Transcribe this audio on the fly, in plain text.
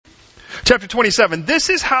chapter 27. This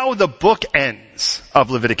is how the book ends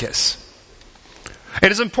of Leviticus. It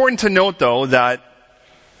is important to note, though, that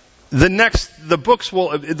the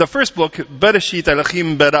first book, Bereshit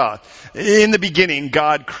Elohim Bara, in the beginning,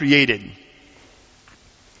 God created.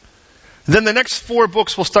 Then the next 4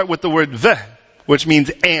 books will start with the word veh, which means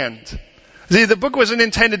and. See, the book wasn't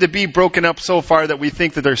intended to be broken up so far that we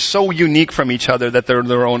think that they're so unique from each other that they're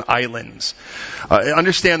their own islands.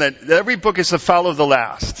 Understand that every book is to follow the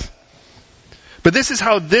last. But this is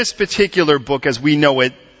how this particular book, as we know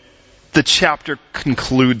it, the chapter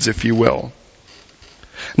concludes, if you will.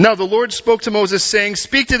 Now the Lord spoke to Moses, saying,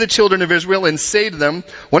 "Speak to the children of Israel and say to them,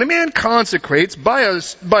 when a man consecrates by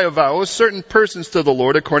a vow certain persons to the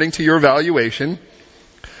Lord according to your valuation,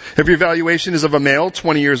 if your valuation is of a male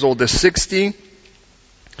 20 years old to 60,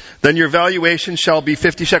 then your valuation shall be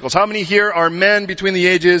 50 shekels." How many here are men between the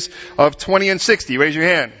ages of 20 and 60? Raise your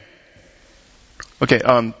hand. Okay,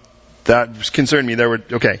 that concerned me.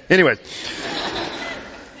 Okay. Anyway.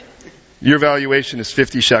 Your valuation is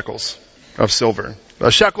 50 shekels of silver. A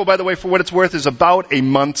shekel, by the way, for what it's worth, is about a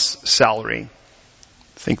month's salary.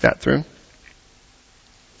 Think that through.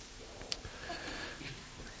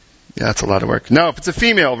 Yeah, that's a lot of work. Now, if it's a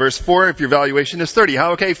female, verse 4, if your valuation is 30.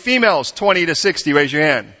 Okay, females, 20 to 60, raise your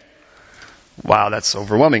hand. Wow, that's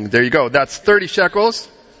overwhelming. There you go. That's 30 shekels.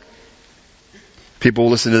 People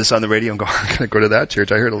will listen to this on the radio and go, I'm going to go to that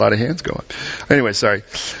church. I heard a lot of hands go up. Anyway, sorry.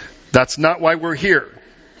 That's not why we're here.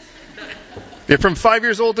 If from 5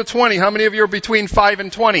 years old to 20, how many of you are between 5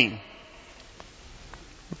 and 20?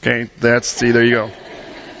 Okay, there you go.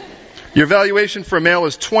 Your valuation for a male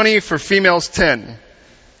is 20, for females 10.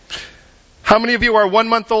 How many of you are 1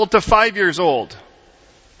 month old to 5 years old?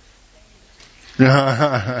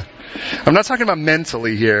 I'm not talking about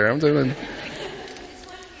mentally here. I'm talking about...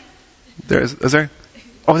 Is there?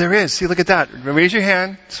 Oh, there is. See, look at that. Raise your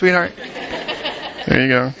hand, sweetheart. There you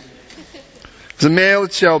go. As a male,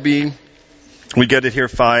 it shall be... We get it here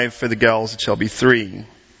 5. For the gals, it shall be 3.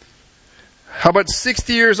 How about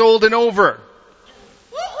 60 years old and over?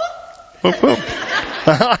 Whoop, whoop.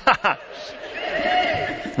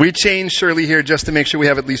 We changed Shirley here just to make sure we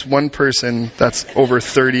have at least one person that's over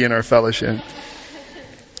 30 in our fellowship.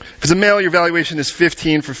 If it's a male, your valuation is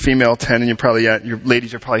 15. For female, 10. And your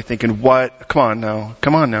ladies are probably thinking, what? Come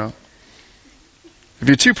on now. If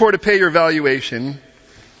you're too poor to pay your valuation,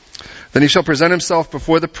 then he shall present himself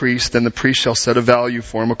before the priest, and the priest shall set a value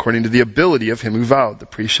for him according to the ability of him who vowed. The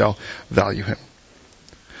priest shall value him.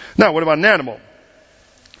 Now, what about an animal?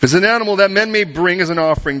 If it's an animal that men may bring as an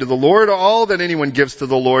offering to the Lord, all that anyone gives to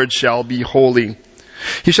the Lord shall be holy.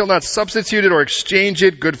 He shall not substitute it or exchange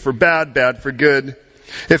it, good for bad, bad for good.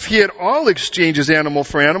 If he at all exchanges animal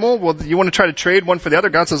for animal, well, you want to try to trade one for the other?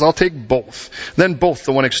 God says, I'll take both. Then both,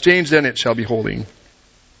 the one exchanged, then it shall be holy.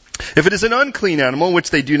 If it is an unclean animal, which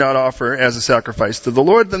they do not offer as a sacrifice to the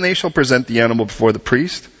Lord, then they shall present the animal before the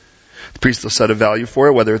priest. The priest will set a value for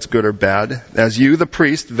it, whether it's good or bad, as you, the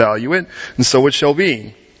priest, value it, and so it shall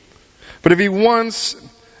be. But if he wants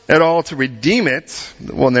at all to redeem it,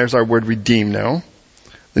 well, and there's our word redeem now,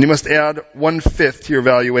 then you must add 1/5 to your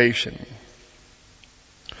valuation.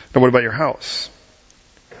 Now what about your house?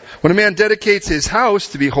 When a man dedicates his house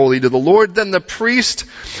to be holy to the Lord, then the priest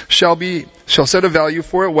shall set a value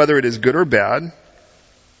for it, whether it is good or bad.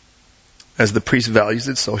 As the priest values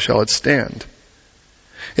it, so shall it stand.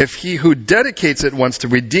 If he who dedicates it wants to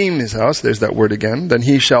redeem his house, there's that word again, then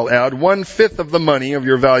he shall add 1/5 of the money of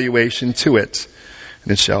your valuation to it,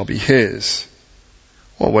 and it shall be his.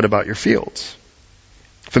 Well, what about your fields?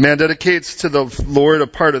 If a man dedicates to the Lord a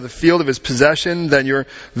part of the field of his possession, then your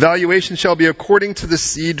valuation shall be according to the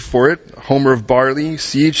seed for it. A homer of barley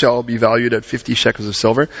seed shall be valued at 50 shekels of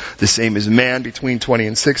silver. The same as man between 20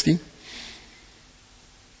 and 60.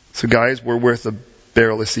 So guys, we're worth a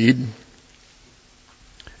barrel of seed.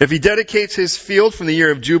 If he dedicates his field from the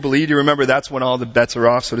year of Jubilee, do you remember that's when all the bets are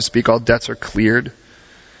off, so to speak, all debts are cleared?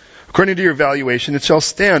 According to your valuation, it shall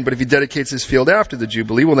stand. But if he dedicates his field after the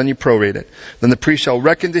Jubilee, well, then you prorate it. Then the priest shall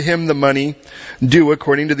reckon to him the money due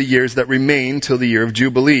according to the years that remain till the year of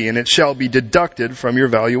Jubilee, and it shall be deducted from your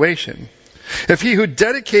valuation. If he who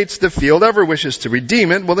dedicates the field ever wishes to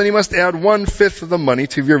redeem it, well, then he must add 1/5 of the money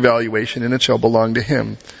to your valuation, and it shall belong to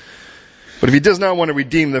him. But if he does not want to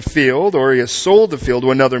redeem the field, or he has sold the field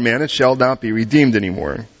to another man, it shall not be redeemed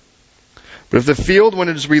anymore. But if the field, when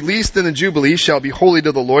it is released in the Jubilee, shall be holy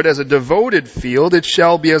to the Lord as a devoted field, it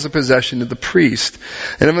shall be as a possession of the priest.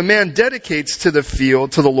 And if a man dedicates to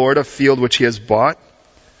the Lord, a field which he has bought,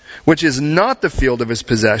 which is not the field of his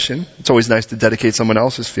possession, it's always nice to dedicate someone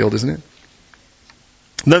else's field, isn't it?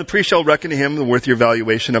 Then the priest shall reckon to him the worth of your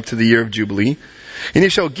valuation up to the year of Jubilee, and he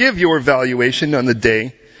shall give your valuation on the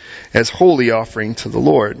day as holy offering to the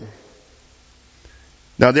Lord.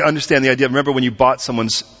 Now, they understand the idea. Remember, when you bought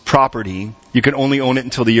someone's property, you could only own it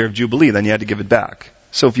until the year of Jubilee. Then you had to give it back.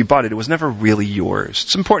 So if you bought it, it was never really yours.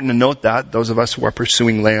 It's important to note that, those of us who are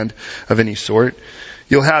pursuing land of any sort.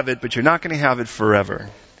 You'll have it, but you're not going to have it forever.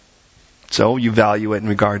 So you value it in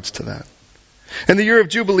regards to that. In the year of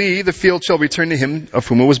Jubilee, the field shall return to him of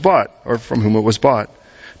whom it was bought, or from whom it was bought,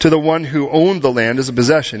 to the one who owned the land as a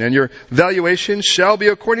possession. And your valuation shall be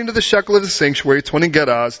according to the shekel of the sanctuary, 20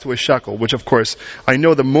 gerahs to a shekel, which of course, I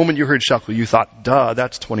know the moment you heard shekel, you thought, duh,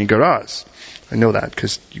 that's 20 gerahs. I know that,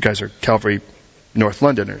 because you guys are Calvary North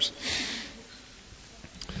Londoners.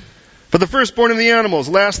 But the firstborn of the animals,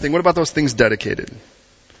 last thing, what about those things dedicated?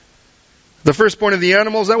 The firstborn of the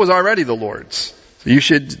animals, that was already the Lord's.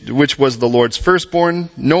 So which was the Lord's firstborn,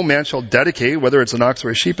 no man shall dedicate, whether it's an ox or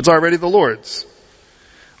a sheep, it's already the Lord's.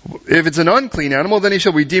 If it's an unclean animal, then he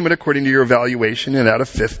shall redeem it according to your valuation and add a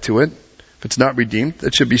fifth to it. If it's not redeemed,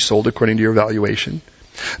 it should be sold according to your valuation.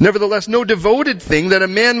 Nevertheless, no devoted thing that a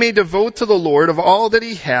man may devote to the Lord of all that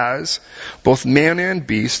he has, both man and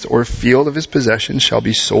beast, or field of his possession, shall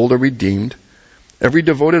be sold or redeemed. Every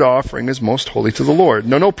devoted offering is most holy to the Lord.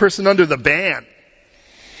 No person under the ban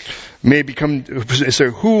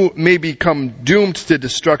who may become doomed to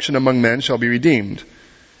destruction among men shall be redeemed,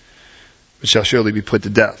 but shall surely be put to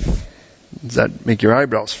death. Does that make your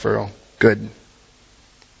eyebrows furrow? Good.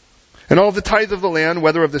 And all the tithe of the land,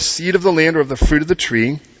 whether of the seed of the land or of the fruit of the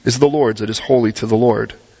tree, is the Lord's. It is holy to the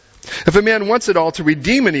Lord. If a man wants it all to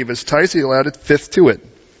redeem any of his tithes, he'll add a fifth to it.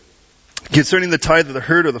 Concerning the tithe of the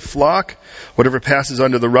herd or the flock, whatever passes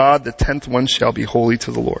under the rod, the 10th one shall be holy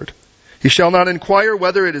to the Lord. He shall not inquire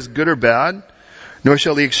whether it is good or bad, nor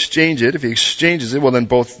shall he exchange it. If he exchanges it, well then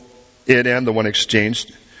both it and the one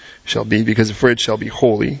exchanged shall be, because for it shall be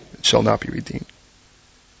holy, it shall not be redeemed.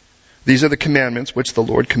 These are the commandments which the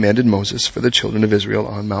Lord commanded Moses for the children of Israel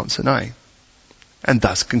on Mount Sinai. And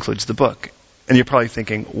thus concludes the book. And you're probably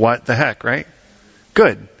thinking, what the heck, right?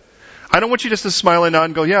 Good. I don't want you just to smile and nod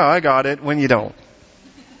and go, yeah, I got it, when you don't.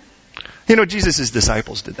 You know, Jesus'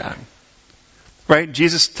 disciples did that. Right?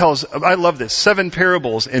 Jesus tells, I love this, 7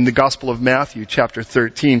 parables in the Gospel of Matthew, chapter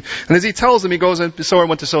 13. And as he tells them, he goes, the sower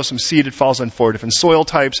went to sow some seed, it falls on 4 different soil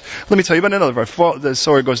types. Let me tell you about another. The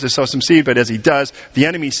sower goes to sow some seed, but as he does, the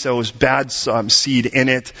enemy sows bad seed in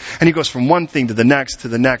it. And he goes from one thing to the next, to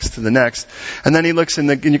the next, to the next. And then he looks and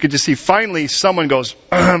you can just see, finally someone goes,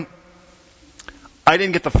 I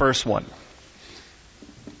didn't get the first one.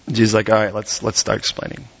 Jesus is like, all right, let's start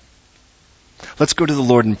explaining. Let's go to the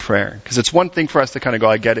Lord in prayer. Because it's one thing for us to kind of go,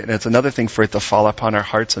 I get it. And it's another thing for it to fall upon our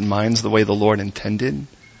hearts and minds the way the Lord intended.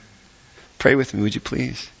 Pray with me, would you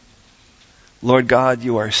please? Lord God,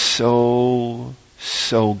 you are so,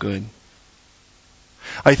 so good.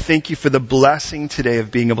 I thank you for the blessing today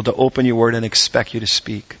of being able to open your word and expect you to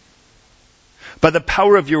speak. By the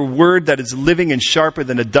power of your word that is living and sharper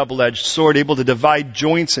than a double-edged sword, able to divide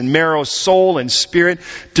joints and marrow, soul and spirit,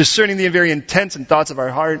 discerning the very intents and thoughts of our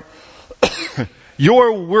heart.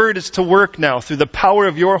 Your word is to work now through the power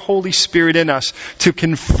of your Holy Spirit in us to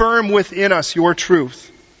confirm within us your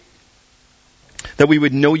truth, that we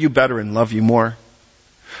would know you better and love you more.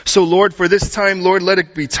 So Lord, for this time, Lord, let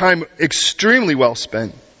it be time extremely well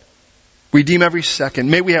spent. Redeem every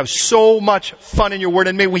second. May we have so much fun in your word,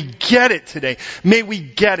 and may we get it today. May we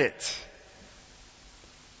get it.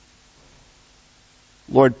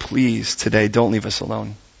 Lord, please, today, don't leave us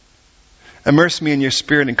alone. Immerse me in your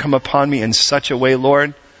spirit and come upon me in such a way,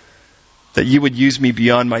 Lord, that you would use me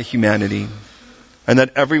beyond my humanity. And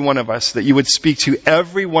that every one of us, that you would speak to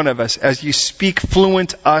every one of us as you speak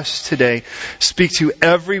fluent us today. Speak to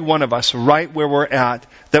every one of us right where we're at.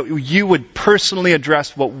 That you would personally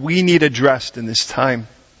address what we need addressed in this time.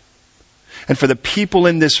 And for the people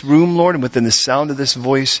in this room, Lord, and within the sound of this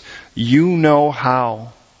voice, you know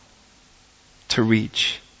how to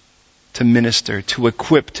reach, to minister, to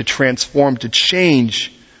equip, to transform, to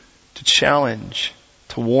change, to challenge,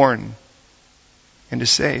 to warn, and to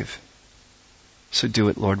save. So do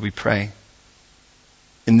it, Lord, we pray.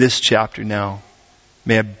 In this chapter now,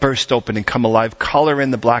 may it burst open and come alive. Color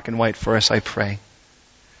in the black and white for us, I pray.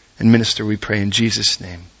 And minister, we pray in Jesus'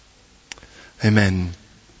 name. Amen.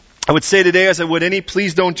 I would say today, as I would any,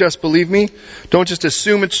 please don't just believe me. Don't just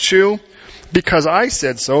assume it's true because I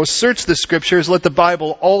said so. Search the scriptures. Let the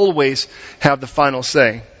Bible always have the final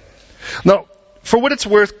say. Now, for what it's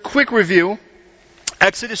worth, quick review.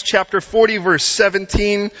 Exodus chapter 40 verse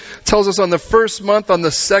 17 tells us on the first month, on the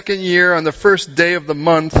second year, on the first day of the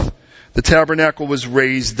month, the tabernacle was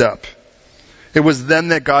raised up. It was then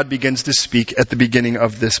that God begins to speak at the beginning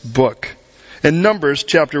of this book. In Numbers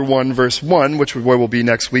chapter 1 verse 1, which will be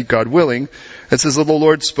next week, God willing, it says that the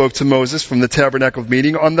Lord spoke to Moses from the tabernacle of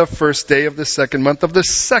meeting on the first day of the second month of the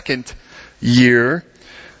second year.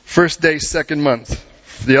 First day, second month.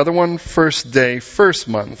 The other one, first day, first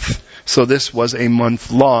month. So this was a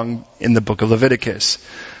month long in the book of Leviticus.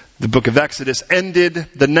 The book of Exodus ended,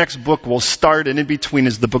 the next book will start, and in between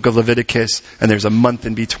is the book of Leviticus, and there's a month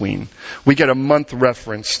in between. We get a month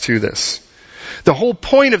reference to this. The whole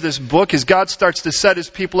point of this book is God starts to set his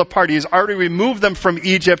people apart. He has already removed them from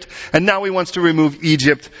Egypt, and now he wants to remove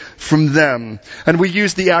Egypt from them. And we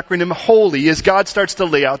use the acronym HOLY as God starts to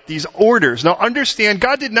lay out these orders. Now understand,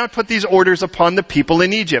 God did not put these orders upon the people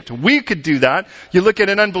in Egypt. We could do that. You look at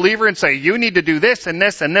an unbeliever and say, you need to do this and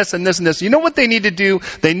this and this and this and this. You know what they need to do?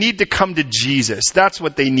 They need to come to Jesus. That's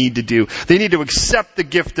what they need to do. They need to accept the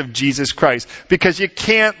gift of Jesus Christ, because you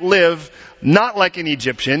can't live not like an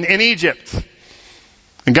Egyptian in Egypt.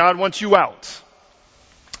 And God wants you out.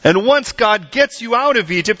 And once God gets you out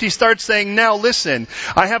of Egypt, he starts saying, now listen,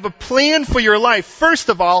 I have a plan for your life. First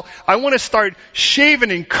of all, I want to start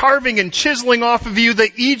shaving and carving and chiseling off of you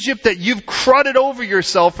the Egypt that you've crudted over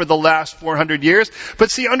yourself for the last 400 years.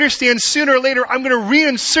 But see, understand, sooner or later, I'm going to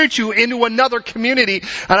reinsert you into another community,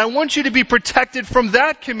 and I want you to be protected from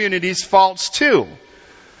that community's faults too.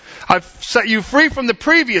 I've set you free from the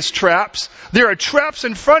previous traps. There are traps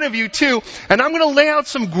in front of you too. And I'm going to lay out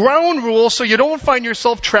some ground rules so you don't find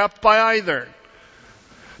yourself trapped by either.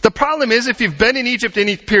 The problem is, if you've been in Egypt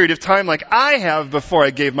any period of time like I have before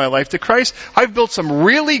I gave my life to Christ, I've built some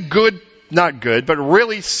really good, not good, but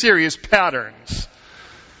really serious patterns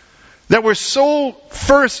that were so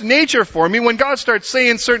first nature for me. When God starts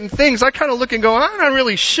saying certain things, I kind of look and go, I'm not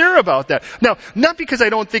really sure about that. Now, not because I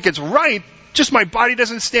don't think it's right, just my body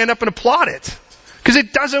doesn't stand up and applaud it. Because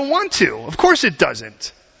it doesn't want to. Of course it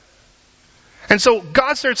doesn't. And so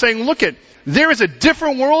God starts saying, look there is a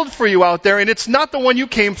different world for you out there, and it's not the one you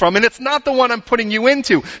came from, and it's not the one I'm putting you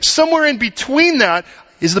into. Somewhere in between that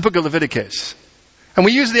is the book of Leviticus. And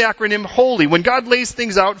we use the acronym HOLY. When God lays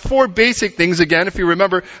things out, 4 basic things, again, if you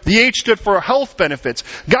remember, the H stood for health benefits.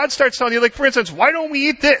 God starts telling you, like, for instance, why don't we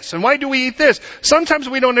eat this? And why do we eat this? Sometimes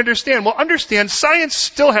we don't understand. Well, understand, science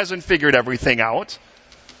still hasn't figured everything out.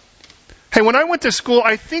 Hey, when I went to school,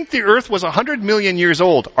 I think the earth was 100 million years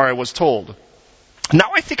old, or I was told.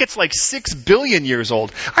 Now I think it's like 6 billion years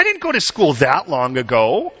old. I didn't go to school that long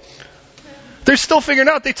ago. They're still figuring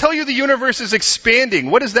out. They tell you the universe is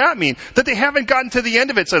expanding. What does that mean? That they haven't gotten to the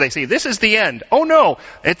end of it. So they say, this is the end. Oh no,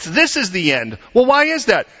 this is the end. Well, why is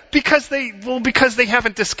that? Because they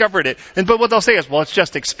haven't discovered it. But what they'll say is, well, it's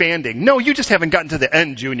just expanding. No, you just haven't gotten to the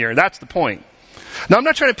end, Junior. That's the point. Now, I'm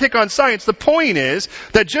not trying to pick on science. The point is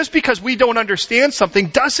that just because we don't understand something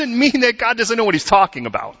doesn't mean that God doesn't know what he's talking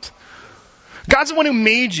about. God's the one who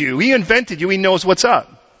made you. He invented you. He knows what's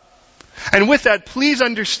up. And with that, please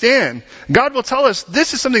understand, God will tell us,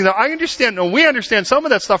 this is something that I understand, and we understand some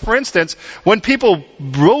of that stuff. For instance, when people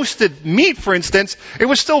roasted meat, for instance, it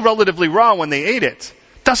was still relatively raw when they ate it.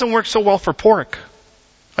 Doesn't work so well for pork.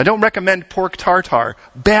 I don't recommend pork tartare.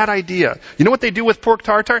 Bad idea. You know what they do with pork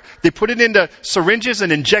tartare? They put it into syringes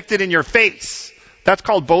and inject it in your face. That's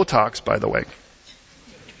called Botox, by the way.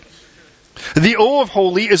 The O of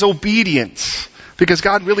holy is obedience. Because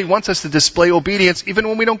God really wants us to display obedience even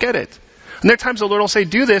when we don't get it. And there are times the Lord will say,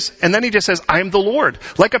 do this, and then he just says, I am the Lord.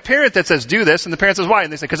 Like a parent that says, do this, and the parent says, why?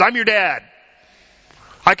 And they say, because I'm your dad.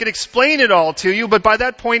 I can explain it all to you, but by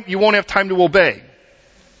that point, you won't have time to obey.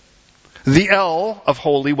 The L of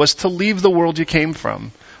holy was to leave the world you came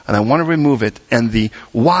from. And I want to remove it. And the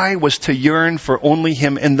Y was to yearn for only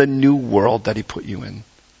him in the new world that he put you in.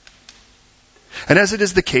 And as it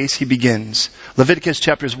is the case, he begins. Leviticus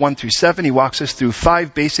chapters 1 through 7, he walks us through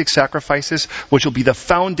 5 basic sacrifices, which will be the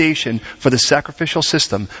foundation for the sacrificial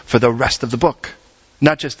system for the rest of the book.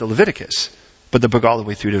 Not just the Leviticus, but the book all the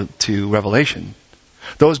way through to Revelation.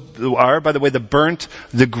 Those are, by the way, the burnt,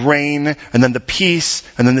 the grain, and then the peace,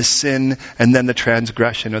 and then the sin, and then the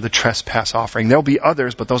transgression or the trespass offering. There'll be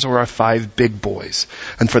others, but those are our 5 big boys.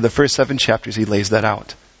 And for the first 7 chapters, he lays that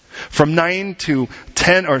out. From 9 to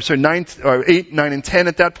 10, 8, 9, and 10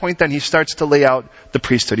 at that point, then he starts to lay out the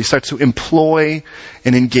priesthood. He starts to employ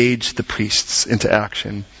and engage the priests into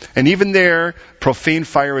action. And even there, profane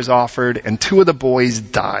fire is offered, and 2 of the boys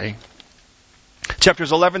die.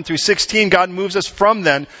 Chapters 11 through 16, God moves us from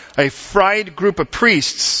then a fried group of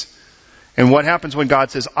priests And what happens when God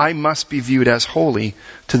says, I must be viewed as holy,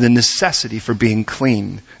 to the necessity for being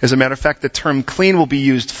clean. As a matter of fact, the term clean will be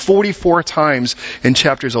used 44 times in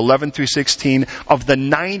chapters 11 through 16 of the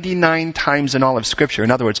 99 times in all of Scripture.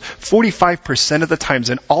 In other words, 45% of the times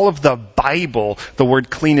in all of the Bible, the word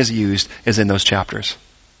clean is used is in those chapters.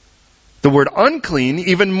 The word unclean,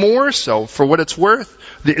 even more so, for what it's worth.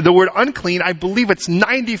 The word unclean, I believe it's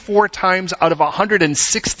 94 times out of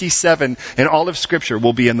 167 in all of Scripture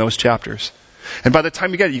will be in those chapters. And by the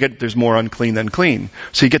time you get there's more unclean than clean.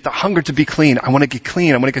 So you get the hunger to be clean. I want to get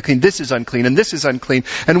clean. I want to get clean. This is unclean and this is unclean.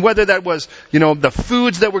 And whether that was, the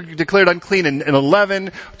foods that were declared unclean in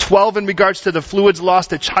 11, 12 in regards to the fluids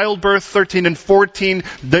lost at childbirth, 13 and 14,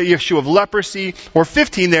 the issue of leprosy, or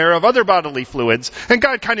 15 there of other bodily fluids. And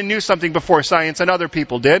God kind of knew something before science and other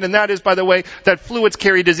people did. And that is, by the way, that fluids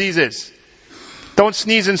carry diseases. Don't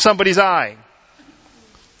sneeze in somebody's eye.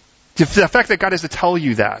 The fact that God has to tell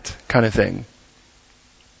you that kind of thing.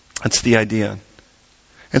 That's the idea.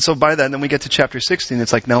 And so by that, then we get to chapter 16.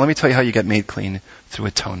 It's like, now let me tell you how you get made clean through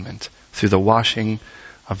atonement, through the washing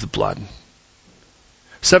of the blood.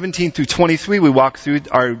 17 through 23, we walk through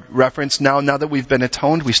our reference. Now that we've been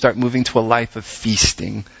atoned, we start moving to a life of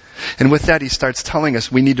feasting. And with that, he starts telling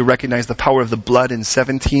us we need to recognize the power of the blood in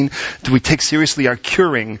 17. Do we take seriously our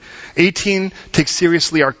curing? 18, take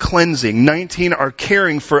seriously our cleansing. 19, our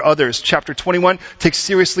caring for others. Chapter 21, take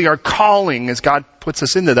seriously our calling as God puts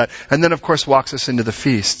us into that. And then, of course, walks us into the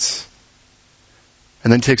feasts.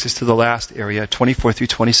 And then takes us to the last area, 24 through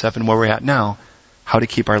 27, where we're at now, how to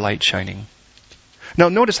keep our light shining. Now,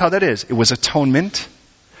 notice how that is. It was atonement,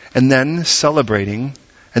 and then celebrating,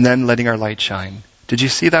 and then letting our light shine. Did you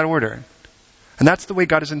see that order? And that's the way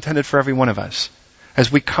God has intended for every one of us. As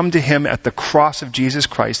we come to Him at the cross of Jesus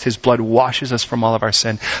Christ, His blood washes us from all of our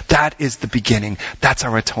sin. That is the beginning. That's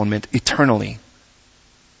our atonement eternally.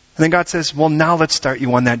 And then God says, well, now let's start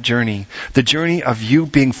you on that journey. The journey of you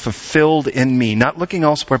being fulfilled in me. Not looking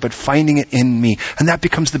elsewhere, but finding it in me. And that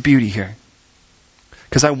becomes the beauty here.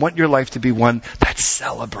 Because I want your life to be one that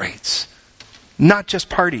celebrates. Not just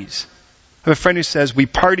parties. I have a friend who says, we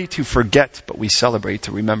party to forget, but we celebrate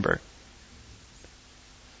to remember.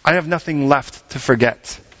 I have nothing left to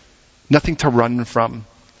forget. Nothing to run from.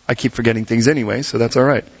 I keep forgetting things anyway, so that's all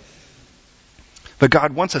right. But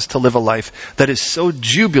God wants us to live a life that is so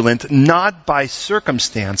jubilant, not by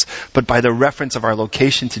circumstance, but by the reference of our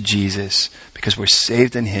location to Jesus, because we're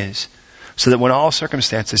saved in His. So that when all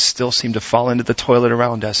circumstances still seem to fall into the toilet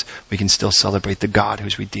around us, we can still celebrate the God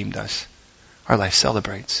who's redeemed us. Our life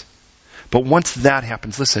celebrates. But once that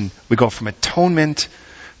happens, listen, we go from atonement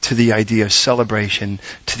to the idea of celebration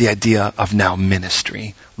to the idea of now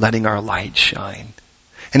ministry, letting our light shine.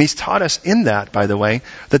 And He's taught us in that, by the way,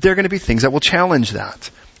 that there are going to be things that will challenge that.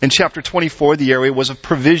 In chapter 24, the area was of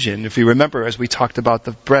provision, if you remember, as we talked about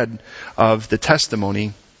the bread of the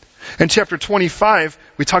testimony. In chapter 25,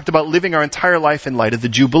 we talked about living our entire life in light of the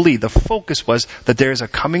Jubilee. The focus was that there is a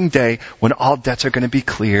coming day when all debts are going to be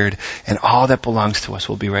cleared and all that belongs to us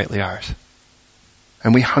will be rightly ours.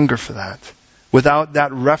 And we hunger for that. Without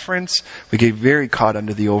that reference, we get very caught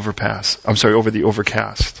under the over the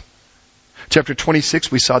overcast. Chapter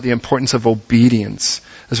 26, we saw the importance of obedience.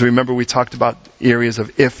 As we remember, we talked about areas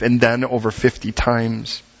of if and then over 50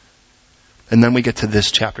 times. And then we get to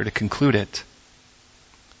this chapter to conclude it.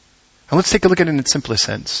 And let's take a look at it in its simplest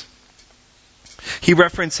sense. He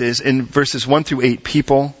references in verses 1 through 8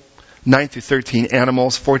 people, 9 through 13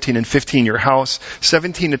 animals, 14 and 15 your house,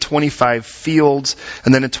 17 to 25 fields,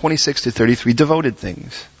 and then in 26 to 33 devoted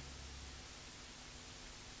things.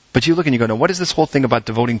 But you look and you go, now what is this whole thing about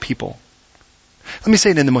devoting people? Let me say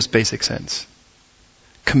it in the most basic sense.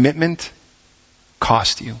 Commitment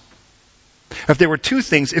cost you. If there were two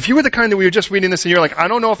things, if you were the kind that we were just reading this and you're like, I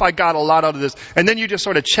don't know if I got a lot out of this, and then you just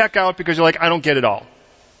sort of check out because you're like, I don't get it all.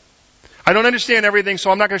 I don't understand everything,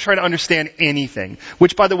 so I'm not going to try to understand anything.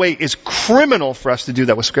 Which, by the way, is criminal for us to do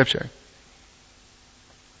that with Scripture.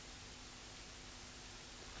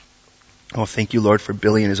 Oh, thank you, Lord, for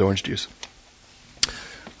Billy and his orange juice.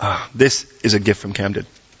 This is a gift from Camden.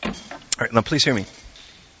 All right, now please hear me.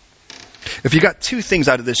 If you got two things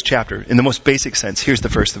out of this chapter, in the most basic sense, here's the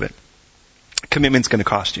first of it. Commitment's going to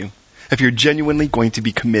cost you. If you're genuinely going to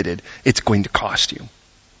be committed, it's going to cost you.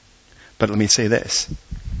 But let me say this.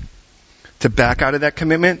 To back out of that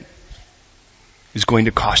commitment is going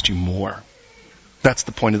to cost you more. That's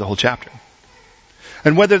the point of the whole chapter.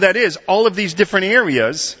 And whether that is all of these different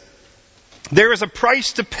areas, there is a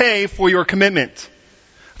price to pay for your commitment.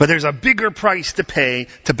 But there's a bigger price to pay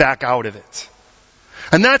to back out of it.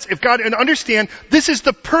 And that's, if God, and understand, this is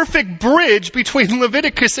the perfect bridge between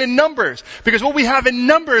Leviticus and Numbers. Because what we have in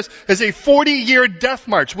Numbers is a 40-year death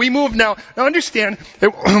march. We move now understand,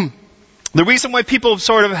 the reason why people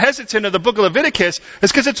sort of hesitant of the book of Leviticus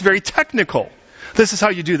is because it's very technical. This is how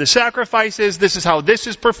you do the sacrifices, this is how this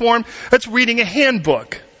is performed. That's reading a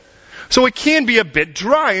handbook. So it can be a bit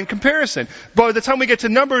dry in comparison. But by the time we get to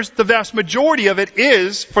Numbers, the vast majority of it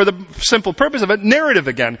is, for the simple purpose of it, narrative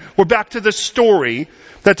again. We're back to the story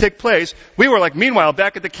that took place. We were like, meanwhile,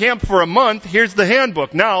 back at the camp for a month, here's the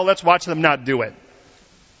handbook. Now let's watch them not do it.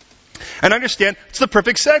 And understand, it's the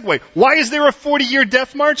perfect segue. Why is there a 40-year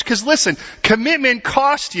death march? Because listen, commitment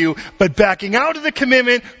cost you, but backing out of the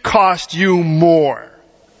commitment cost you more.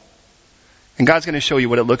 And God's going to show you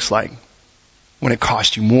what it looks like when it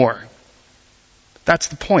costs you more. That's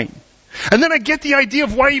the point. And then I get the idea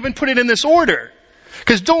of why he even put it in this order.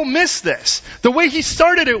 Because don't miss this. The way he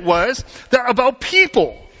started it was that about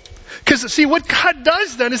people. Because see, what God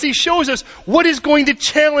does then is he shows us what is going to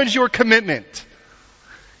challenge your commitment.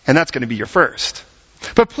 And that's going to be your first.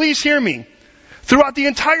 But please hear me. Throughout the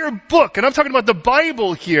entire book, and I'm talking about the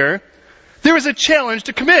Bible here, there is a challenge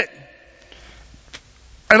to commit.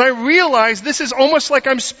 And I realize this is almost like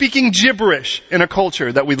I'm speaking gibberish in a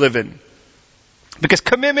culture that we live in. Because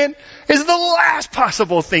commitment is the last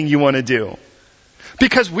possible thing you want to do.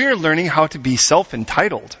 Because we're learning how to be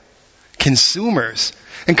self-entitled consumers.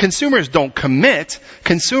 And consumers don't commit.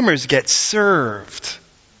 Consumers get served.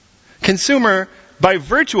 Consumer, by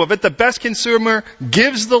virtue of it, the best consumer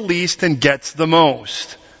gives the least and gets the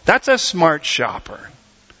most. That's a smart shopper.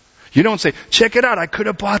 You don't say, check it out, I could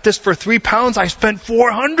have bought this for £3, I spent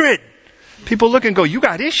 $400. People look and go, you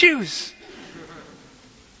got issues.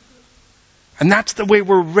 And that's the way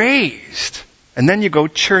we're raised. And then you go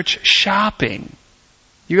church shopping.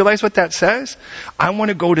 You realize what that says? I want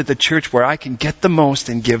to go to the church where I can get the most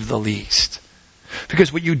and give the least.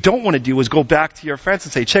 Because what you don't want to do is go back to your friends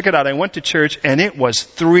and say, check it out, I went to church and it was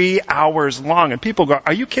 3 hours long. And people go,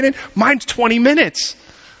 are you kidding? Mine's 20 minutes.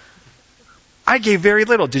 I gave very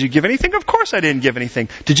little. Did you give anything? Of course I didn't give anything.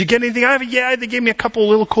 Did you get anything out of it? Yeah, they gave me a couple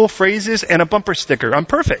little cool phrases and a bumper sticker. I'm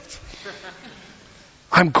perfect.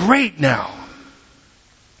 I'm great now.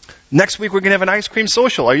 Next week we're going to have an ice cream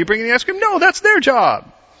social. Are you bringing the ice cream? No, that's their job.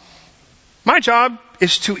 My job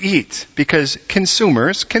is to eat because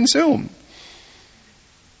consumers consume.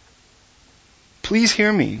 Please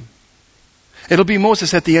hear me. It'll be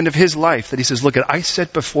Moses at the end of his life that he says, look, I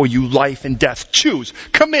set before you life and death. Choose.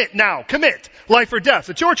 Commit now. Commit. Life or death.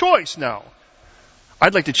 It's your choice now.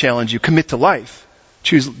 I'd like to challenge you. Commit to life.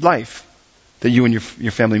 Choose life that you and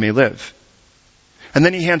your family may live. And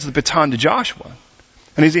then he hands the baton to Joshua.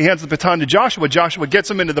 And as he hands the baton to Joshua, Joshua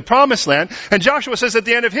gets him into the promised land. And Joshua says at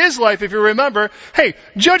the end of his life, if you remember, hey,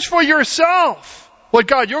 judge for yourself what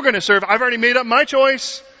God you're going to serve. I've already made up my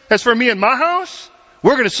choice. As for me and my house,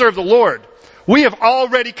 we're going to serve the Lord. We have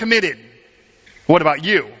already committed. What about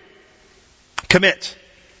you? Commit.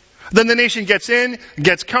 Then the nation gets in,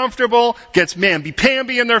 gets comfortable, gets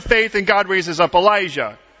mamby-pamby in their faith, and God raises up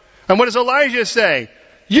Elijah. And what does Elijah say?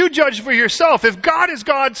 You judge for yourself. If God is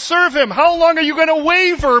God, serve Him. How long are you going to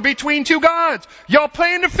waver between two gods? Y'all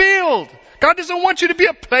play in the field. God doesn't want you to be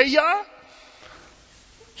a player.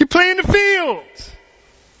 You play in the field.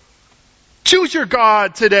 Choose your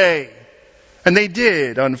God today. And they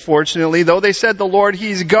did, unfortunately. Though they said the Lord,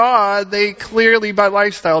 He's God, they clearly by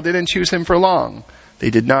lifestyle didn't choose Him for long. They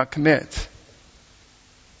did not commit.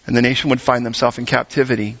 And the nation would find themselves in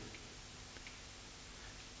captivity.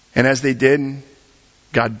 And as they did,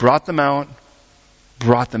 God brought them out,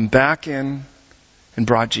 brought them back in, and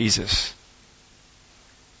brought Jesus.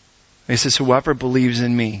 He says, whoever believes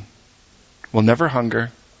in me will never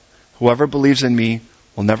hunger. Whoever believes in me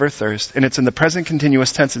will never thirst. And it's in the present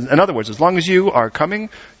continuous tense. In other words, as long as you are coming,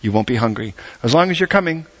 you won't be hungry. As long as you're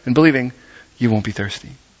coming and believing, you won't be thirsty.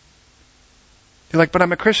 You're like, but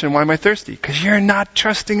I'm a Christian. Why am I thirsty? Because you're not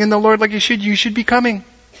trusting in the Lord like you should. You should be coming.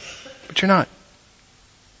 But you're not.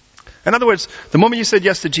 In other words, the moment you said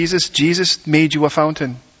yes to Jesus, Jesus made you a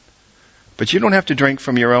fountain. But you don't have to drink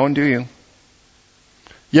from your own, do you?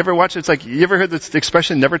 You ever watch it? It's like, you ever heard the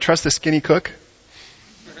expression, never trust a skinny cook?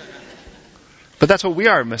 But that's what we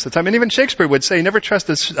are most of the time. And even Shakespeare would say, never trust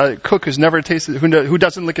a cook who's never tasted, who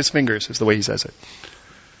doesn't lick his fingers, is the way he says it.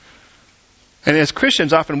 And as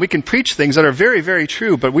Christians, often we can preach things that are very, very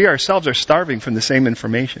true, but we ourselves are starving from the same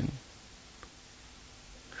information.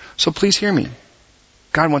 So please hear me.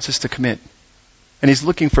 God wants us to commit. And He's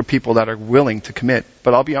looking for people that are willing to commit.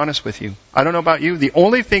 But I'll be honest with you. I don't know about you. The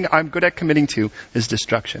only thing I'm good at committing to is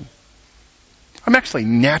destruction. I'm actually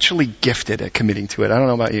naturally gifted at committing to it. I don't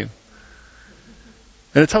know about you.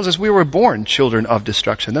 And it tells us we were born children of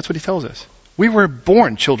destruction. That's what he tells us. We were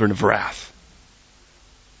born children of wrath.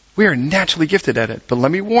 We are naturally gifted at it. But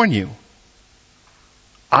let me warn you,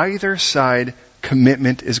 either side,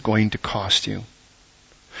 commitment is going to cost you.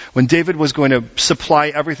 When David was going to supply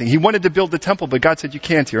everything, he wanted to build the temple, but God said, you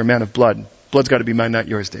can't, you're a man of blood. Blood's got to be mine, not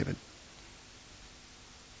yours, David.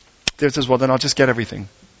 David says, well, then I'll just get everything.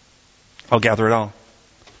 I'll gather it all.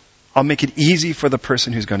 I'll make it easy for the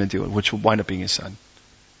person who's going to do it, which will wind up being his son.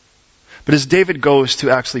 But as David goes to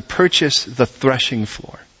actually purchase the threshing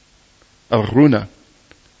floor, Araunah,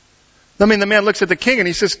 I mean, the man looks at the king and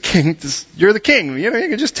he says, King, you're the king. You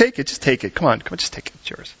can just take it. Just take it. Come on, just take it. It's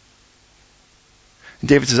yours. And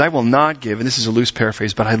David says, I will not give, and this is a loose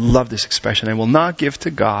paraphrase, but I love this expression, I will not give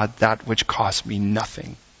to God that which costs me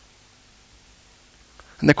nothing.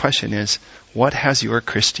 And the question is, what has your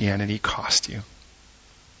Christianity cost you?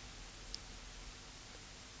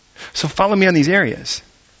 So follow me on these areas,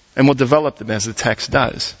 and we'll develop them as the text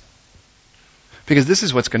does. Because this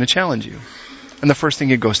is what's going to challenge you. And the first thing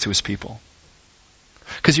it goes to is people.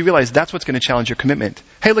 Because you realize that's what's going to challenge your commitment.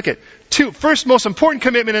 Hey, look at first most important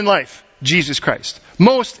commitment in life, Jesus Christ.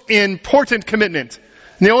 Most important commitment.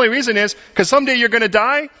 And the only reason is because someday you're going to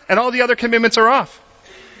die and all the other commitments are off.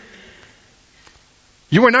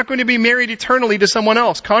 You are not going to be married eternally to someone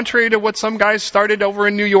else, contrary to what some guys started over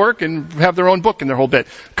in New York and have their own book in their whole bit.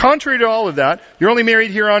 Contrary to all of that, you're only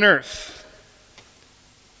married here on earth.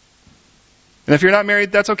 And if you're not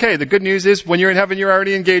married, that's okay. The good news is when you're in heaven, you're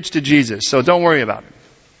already engaged to Jesus. So don't worry about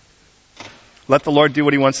it. Let the Lord do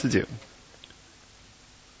what he wants to do.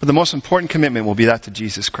 But the most important commitment will be that to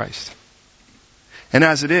Jesus Christ. And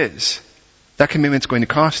as it is, that commitment's going to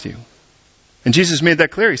cost you. And Jesus made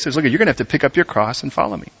that clear. He says, look, you're going to have to pick up your cross and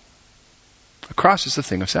follow me. A cross is the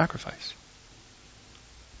thing of sacrifice.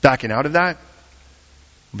 Backing out of that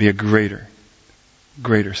will be a greater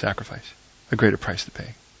sacrifice, a greater price to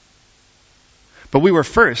pay. But we were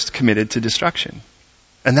first committed to destruction.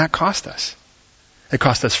 And that cost us. It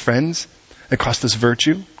cost us friends. It cost us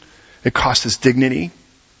virtue. It cost us dignity.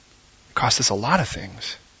 It cost us a lot of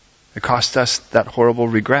things. It cost us that horrible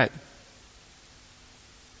regret.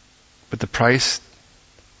 But the price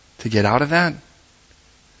to get out of that,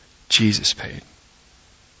 Jesus paid.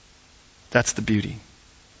 That's the beauty.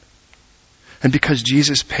 And because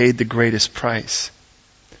Jesus paid the greatest price,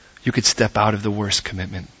 you could step out of the worst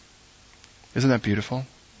commitment. Isn't that beautiful?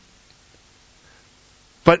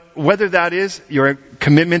 But whether that is your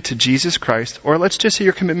commitment to Jesus Christ, or let's just say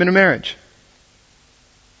your commitment to marriage,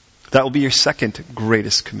 that will be your second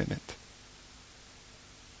greatest commitment.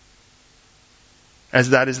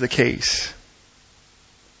 As that is the case,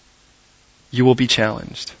 you will be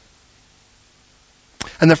challenged.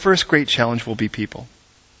 And the first great challenge will be people.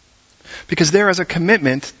 Because there is a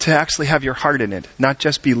commitment to actually have your heart in it, not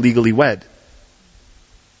just be legally wed.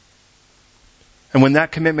 And when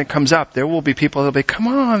that commitment comes up, there will be people that will be, come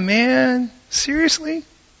on, man, seriously?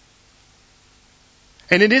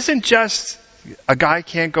 And it isn't just a guy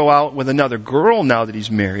can't go out with another girl now that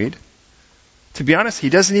he's married. To be honest, he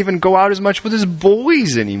doesn't even go out as much with his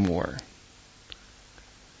boys anymore.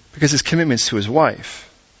 Because his commitment's to his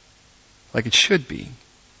wife. Like it should be.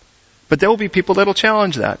 But there will be people that will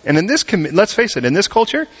challenge that. And in this, let's face it, in this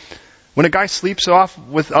culture, when a guy sleeps off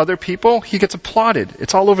with other people, he gets applauded.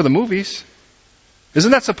 It's all over the movies.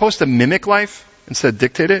 Isn't that supposed to mimic life instead of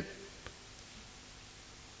dictate it?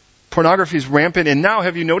 Pornography is rampant, and now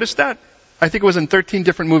have you noticed that? I think it was in 13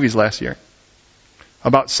 different movies last year.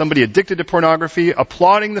 About somebody addicted to pornography,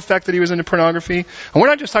 applauding the fact that he was into pornography. And we're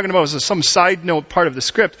not just talking about it was some side note part of the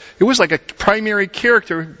script. It was like a primary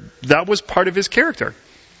character that was part of his character.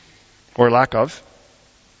 Or lack of.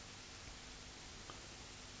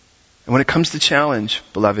 And when it comes to challenge,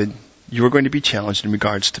 beloved, you are going to be challenged in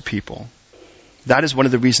regards to people. That is one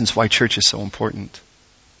of the reasons why church is so important.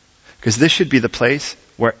 Because this should be the place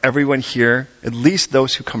where everyone here, at least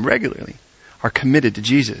those who come regularly, are committed to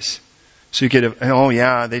Jesus. So you get oh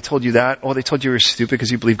yeah, they told you that. Oh, they told you were stupid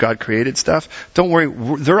because you believe God created stuff. Don't worry,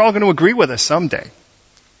 they're all going to agree with us someday.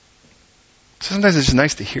 So sometimes it's just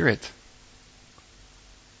nice to hear it.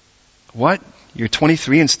 What? You're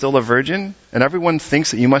 23 and still a virgin? And everyone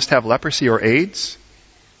thinks that you must have leprosy or AIDS?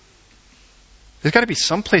 There's got to be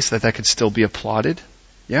some place that could still be applauded.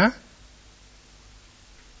 Yeah?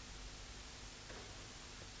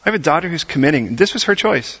 I have a daughter who's committing. This was her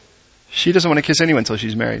choice. She doesn't want to kiss anyone until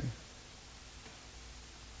she's married.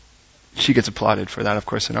 She gets applauded for that, of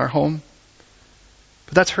course, in our home.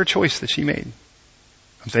 But that's her choice that she made.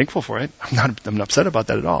 I'm thankful for it. I'm not upset about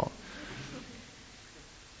that at all.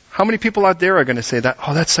 How many people out there are going to say that,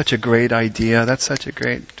 oh, that's such a great idea. That's such a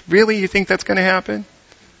great... Really? You think that's going to happen?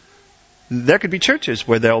 there could be churches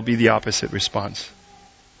where there'll be the opposite response.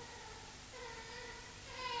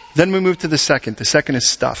 Then we move to the second. The second is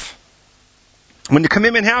stuff. When the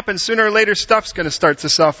commitment happens, sooner or later, stuff's going to start to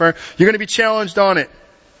suffer. You're going to be challenged on it.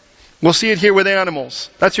 We'll see it here with animals.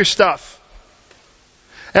 That's your stuff.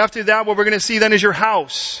 After that, what we're going to see then is your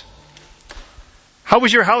house. How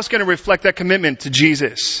is your house going to reflect that commitment to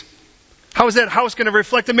Jesus? How is that house going to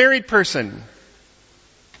reflect a married person?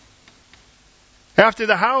 After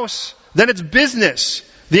the house, then it's business.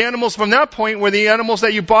 The animals from that point were the animals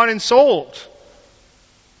that you bought and sold.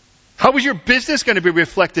 How is your business going to be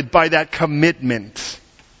reflected by that commitment?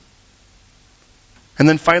 And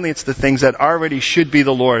then finally, it's the things that already should be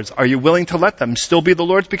the Lord's. Are you willing to let them still be the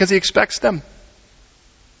Lord's because He expects them?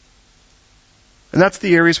 And that's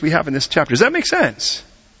the areas we have in this chapter. Does that make sense?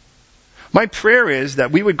 My prayer is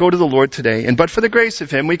that we would go to the Lord today, and but for the grace of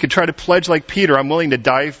Him, we could try to pledge like Peter, I'm willing to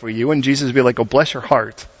die for you, and Jesus would be like, oh, bless your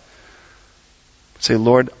heart. Say,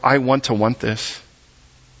 Lord, I want to want this.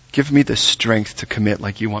 Give me the strength to commit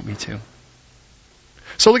like you want me to.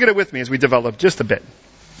 So look at it with me as we develop just a bit.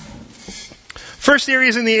 First area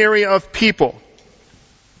is in the area of people.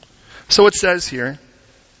 So it says here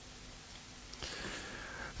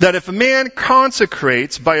that if a man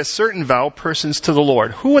consecrates by a certain vow persons to the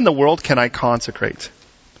Lord, who in the world can I consecrate?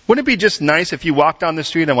 Wouldn't it be just nice if you walked down the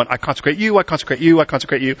street and went, I consecrate you, I consecrate you, I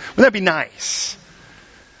consecrate you? Wouldn't that be nice?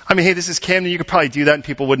 I mean, hey, this is Camden, you could probably do that and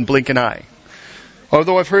people wouldn't blink an eye.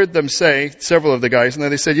 Although I've heard them say, several of the guys, and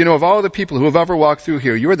then they said, you know, of all the people who have ever walked through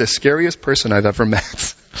here, you're the scariest person I've ever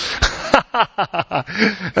met.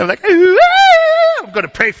 And I'm like, I'm going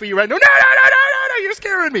to pray for you right now. No, you're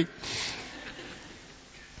scaring me.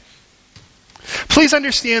 Please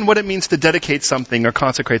understand what it means to dedicate something or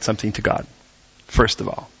consecrate something to God, first of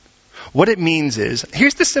all. What it means is,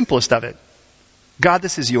 here's the simplest of it. God,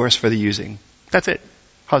 this is yours for the using. That's it.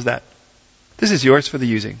 How's that? This is yours for the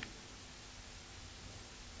using.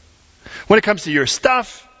 When it comes to your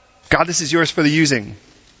stuff, God, this is yours for the using.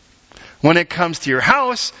 When it comes to your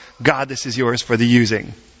house, God, this is yours for the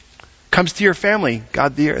using. Comes to your family,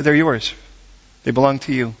 God, they're yours. They belong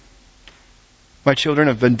to you. My children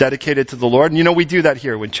have been dedicated to the Lord. And you know, we do that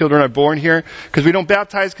here when children are born here. Because we don't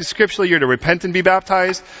baptize, because scripturally you're to repent and be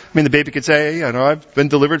baptized. I mean, the baby could say, you know, I've been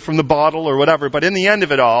delivered from the bottle or whatever. But in the end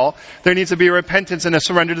of it all, there needs to be a repentance and a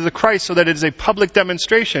surrender to the Christ so that it is a public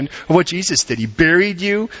demonstration of what Jesus did. He buried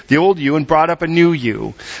you, the old you, and brought up a new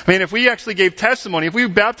you. I mean, if we actually gave testimony, if we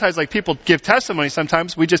baptized like people give testimony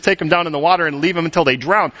sometimes, we just take them down in the water and leave them until they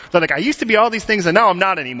drown. They're like, I used to be all these things and now I'm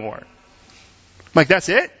not anymore. I'm like, that's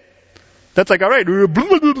it? That's like, all right,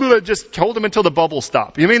 just hold them until the bubbles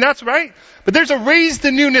stop. You mean that's right? But there's a raised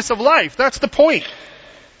to newness of life. That's the point.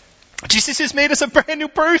 Jesus has made us a brand new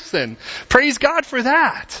person. Praise God for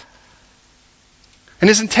that. And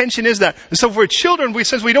His intention is that. And so for children,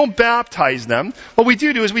 since we don't baptize them, what we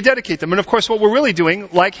do is we dedicate them. And of course, what we're really doing,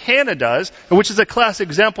 like Hannah does, which is a classic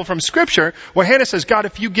example from Scripture, where Hannah says, God,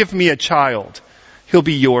 if you give me a child, he'll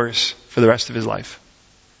be yours for the rest of his life.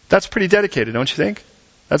 That's pretty dedicated, don't you think?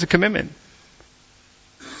 That's a commitment.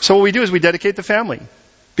 So what we do is we dedicate the family.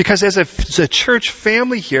 Because as a church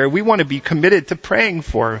family here, we want to be committed to praying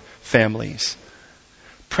for families.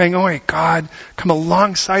 Praying, oh my God, come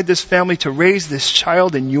alongside this family to raise this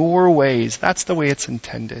child in your ways. That's the way it's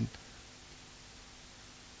intended.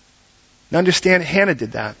 Now understand, Hannah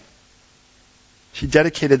did that. She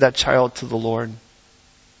dedicated that child to the Lord.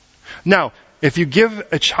 Now, if you give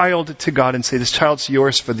a child to God and say, this child's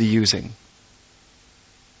yours for the using,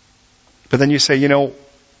 but then you say, you know,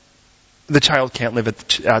 the child can't live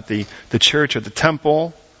at the church or the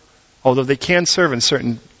temple, although they can serve in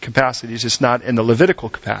certain capacities, just not in the Levitical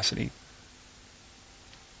capacity.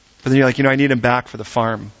 But then you're like, you know, I need him back for the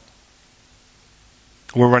farm.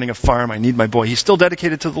 We're running a farm. I need my boy. He's still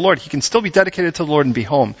dedicated to the Lord. He can still be dedicated to the Lord and be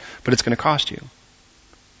home, but it's going to cost you.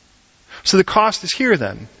 So the cost is here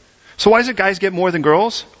then. So why is it guys get more than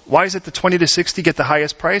girls? Why is it the 20 to 60 get the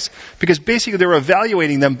highest price? Because basically they're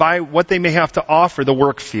evaluating them by what they may have to offer the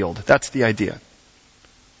work field. That's the idea.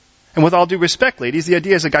 And with all due respect, ladies, the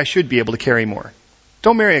idea is a guy should be able to carry more.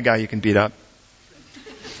 Don't marry a guy you can beat up.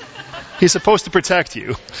 He's supposed to protect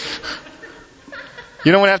you.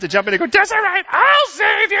 You don't want to have to jump in and go, that's all right, I'll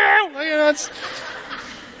save you. You know, it's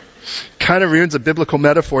kind of ruins a biblical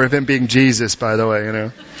metaphor of him being Jesus, by the way, you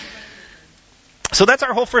know. So that's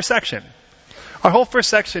our whole first section. Our whole first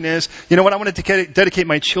section is, you know what, I want to dedicate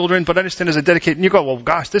my children, but understand as I dedicate, and you go, well,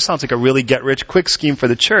 gosh, this sounds like a really get-rich-quick scheme for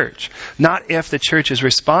the church. Not if the church is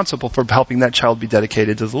responsible for helping that child be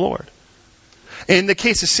dedicated to the Lord. In the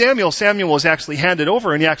case of Samuel, Samuel was actually handed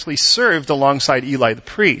over and he actually served alongside Eli the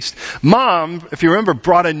priest. Mom, if you remember,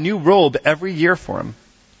 brought a new robe every year for him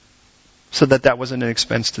so that wasn't an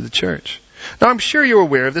expense to the church. Now, I'm sure you're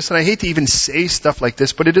aware of this, and I hate to even say stuff like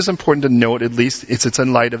this, but it is important to note, at least it's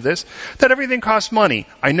in light of this, that everything costs money.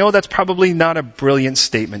 I know that's probably not a brilliant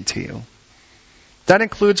statement to you. That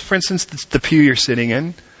includes, for instance, the pew you're sitting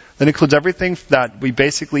in. That includes everything that we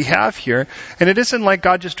basically have here. And it isn't like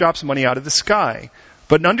God just drops money out of the sky.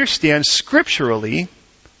 But understand, scripturally,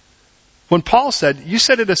 when Paul said, you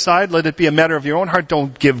set it aside, let it be a matter of your own heart,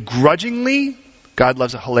 don't give grudgingly. God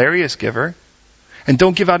loves a hilarious giver. And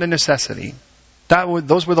don't give out of necessity.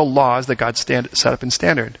 Those were the laws that God set up in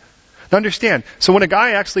standard. Now understand, so when a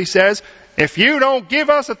guy actually says, if you don't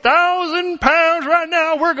give us £1,000 right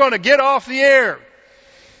now, we're going to get off the air.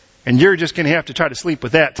 And you're just going to have to try to sleep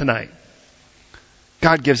with that tonight.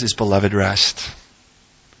 God gives His beloved rest.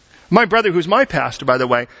 My brother, who's my pastor, by the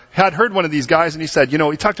way, had heard one of these guys and he said,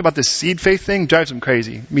 he talked about this seed faith thing, drives him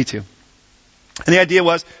crazy. Me too. And the idea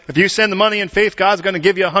was, if you send the money in faith, God's going to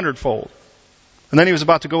give you 100-fold. And then he was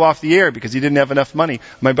about to go off the air because he didn't have enough money.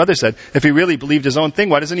 My brother said, if he really believed his own thing,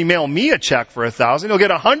 why doesn't he mail me a check for $1,000? He'll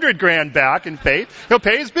get $100,000 back in faith. He'll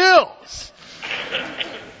pay his bills.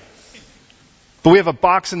 But we have a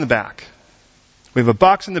box in the back. We have a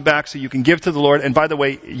box in the back so you can give to the Lord. And by the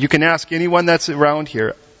way, you can ask anyone that's around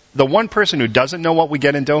here. The one person who doesn't know what we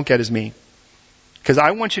get and don't get is me. Because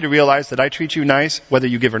I want you to realize that I treat you nice whether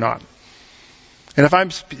you give or not. And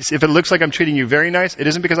if it looks like I'm treating you very nice, it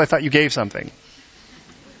isn't because I thought you gave something.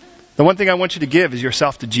 The one thing I want you to give is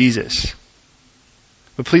yourself to Jesus.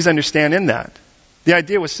 But please understand in that, the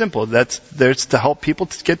idea was simple. That's to help people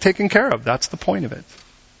to get taken care of. That's the point of it.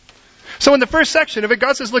 So in the first section of it,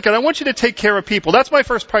 God says, look, I want you to take care of people. That's my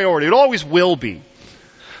first priority. It always will be.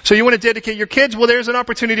 So you want to dedicate your kids? Well, there's an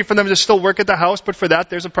opportunity for them to still work at the house, but for that,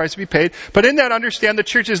 there's a price to be paid. But in that, understand the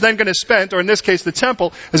church is then going to spend, or in this case, the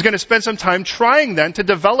temple, is going to spend some time trying then to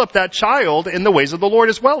develop that child in the ways of the Lord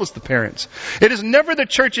as well as the parents. It is never the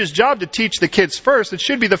church's job to teach the kids first. It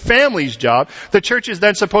should be the family's job. The church is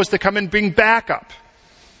then supposed to come and bring backup.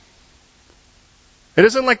 It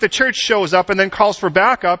isn't like the church shows up and then calls for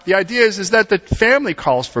backup. The idea is that the family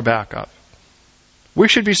calls for backup. We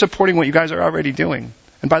should be supporting what you guys are already doing.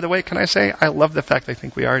 And by the way, can I say, I love the fact I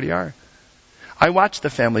think we already are. I watch the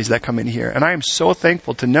families that come in here, and I am so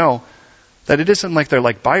thankful to know that it isn't like they're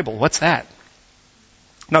like, Bible, what's that?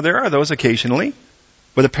 Now, there are those occasionally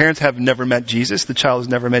where the parents have never met Jesus, the child has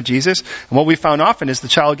never met Jesus, and what we found often is the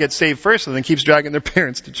child gets saved first and then keeps dragging their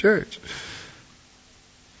parents to church.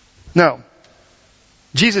 No.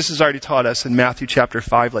 Jesus has already taught us in Matthew chapter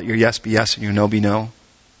 5, let your yes be yes and your no be no.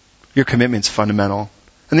 Your commitment's fundamental.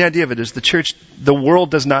 And the idea of it is the world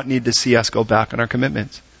does not need to see us go back on our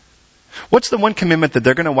commitments. What's the one commitment that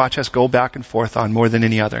they're going to watch us go back and forth on more than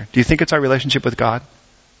any other? Do you think it's our relationship with God?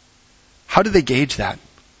 How do they gauge that?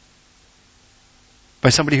 By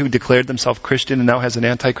somebody who declared themselves Christian and now has an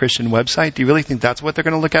anti-Christian website? Do you really think that's what they're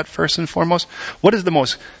going to look at first and foremost? What is the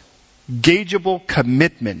most gaugeable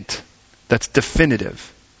commitment that's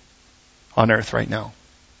definitive on earth right now,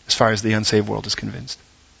 as far as the unsaved world is convinced?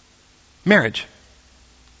 Marriage.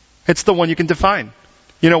 It's the one you can define.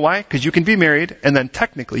 You know why? Because you can be married and then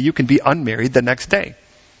technically you can be unmarried the next day.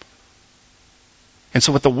 And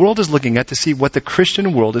so what the world is looking at to see what the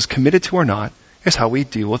Christian world is committed to or not is how we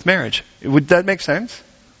deal with marriage. Would that make sense?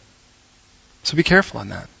 So be careful on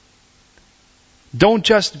that. Don't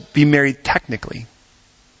just be married technically.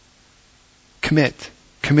 Commit.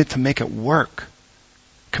 Commit to make it work.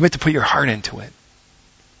 Commit to put your heart into it.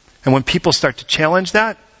 And when people start to challenge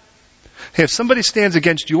that, hey, if somebody stands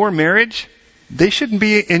against your marriage, they shouldn't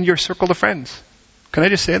be in your circle of friends. Can I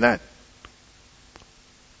just say that?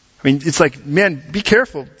 I mean, it's like, man, be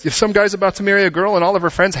careful. If some guy's about to marry a girl and all of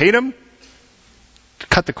her friends hate him,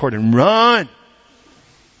 cut the cord and run.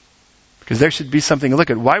 Because there should be something.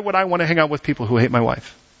 Look at, why would I want to hang out with people who hate my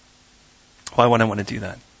wife? Why would I want to do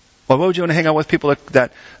that? Why would you want to hang out with people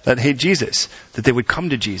that hate Jesus? That they would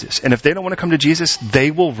come to Jesus. And if they don't want to come to Jesus,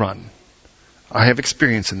 they will run. I have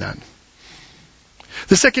experience in that.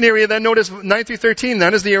 The second area then, notice 9 through 13,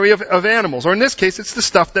 then is the area of animals. Or in this case, it's the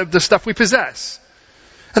stuff we possess.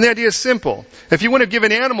 And the idea is simple. If you want to give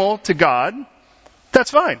an animal to God,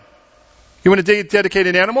 that's fine. You want to dedicate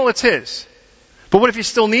an animal, it's His. But what if you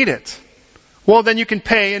still need it? Well, then you can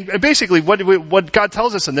pay. And basically, what God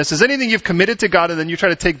tells us in this is anything you've committed to God and then you try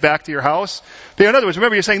to take back to your house. But in other words,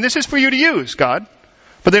 remember, you're saying, this is for you to use, God.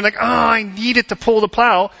 But they're like, I need it to pull the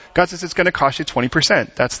plow. God says it's going to cost you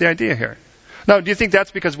 20%. That's the idea here. Now, do you think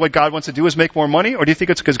that's because what God wants to do is make more money? Or do you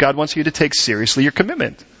think it's because God wants you to take seriously your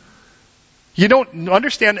commitment? You don't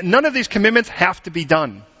understand, none of these commitments have to be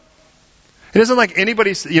done. It isn't like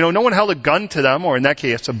anybody's, no one held a gun to them, or in that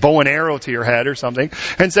case, a bow and arrow to your head or something,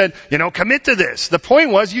 and said, commit to this. The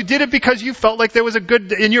point was, you did it because you felt like there was a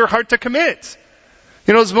good in your heart to commit.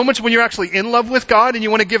 Those moments when you're actually in love with God and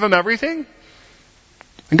you want to give Him everything.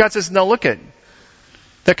 And God says, no, look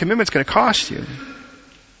that commitment's going to cost you.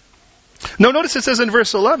 No, notice it says in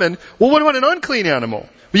verse 11, well, what about an unclean animal?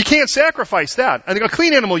 Well, you can't sacrifice that. I think a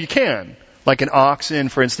clean animal you can. Like an oxen,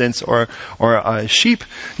 for instance, or a sheep,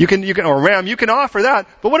 you can, or a ram, you can offer that.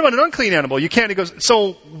 But what about an unclean animal? You can't.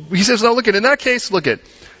 He says, no, in that case,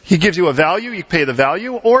 He gives you a value, you pay the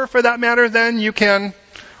value, or for that matter, then you can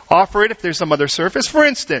offer it if there's some other surface. For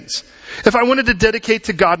instance, if I wanted to dedicate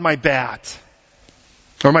to God my bat,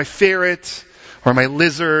 or my ferret, or my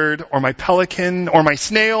lizard, or my pelican, or my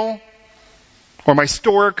snail, or my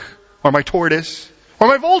stork, or my tortoise, or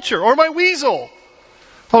my vulture, or my weasel.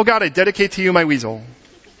 Oh God, I dedicate to you my weasel.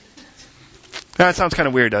 That sounds kind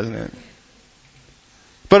of weird, doesn't it?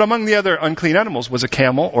 But among the other unclean animals was a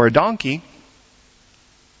camel or a donkey.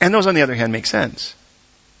 And those, on the other hand, make sense.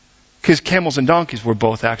 Because camels and donkeys were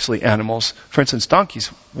both actually animals. For instance, donkeys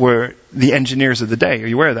were the engineers of the day. Are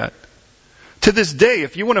you aware of that? To this day,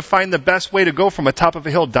 if you want to find the best way to go from the top of a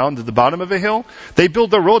hill down to the bottom of a hill, they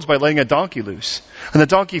build their roads by letting a donkey loose. And the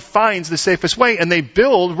donkey finds the safest way, and they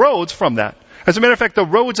build roads from that. As a matter of fact, the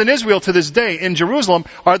roads in Israel to this day in Jerusalem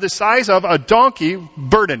are the size of a donkey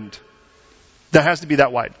burdened. That has to be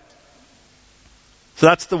that wide. So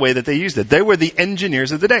that's the way that they used it. They were the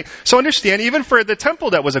engineers of the day. So understand, even for the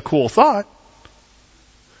temple, that was a cool thought.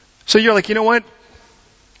 So you're like, you know what?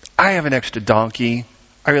 I have an extra donkey.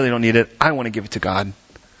 I really don't need it. I want to give it to God.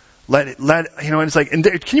 And it's like,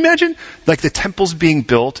 can you imagine, like the temple's being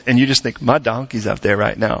built and you just think, my donkey's up there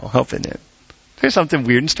right now, helping it. There's something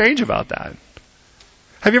weird and strange about that.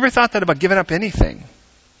 Have you ever thought that about giving up anything?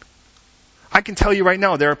 I can tell you right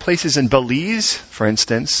now, there are places in Belize, for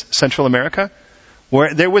instance, Central America,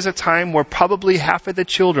 where there was a time where probably half of the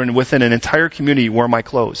children within an entire community wore my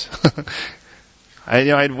clothes.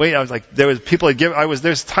 I'd wait. I was like, there's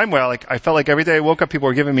a time where I felt like every day I woke up, people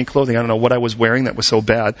were giving me clothing. I don't know what I was wearing that was so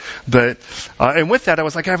bad. But, and with that, I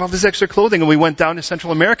was like, I have all this extra clothing. And we went down to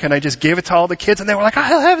Central America and I just gave it to all the kids and they were like,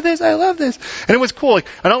 I love this. And it was cool.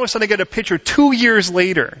 And all of a sudden I get a picture 2 years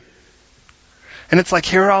later. And it's like,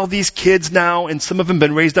 here are all these kids now, and some of them have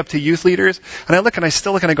been raised up to youth leaders. And I look and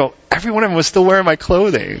I go, every one of them was still wearing my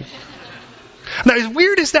clothing. Now, as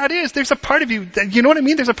weird as that is, there's a part of you, you know what I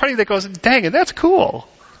mean? There's a part of you that goes, dang it, that's cool.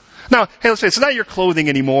 Now, hey, let's say it's not your clothing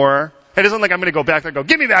anymore. It isn't like I'm going to go back there and go,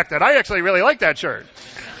 give me back that. I actually really like that shirt.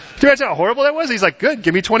 Do you imagine how horrible that was? He's like, good,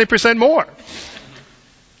 give me 20% more.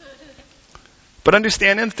 But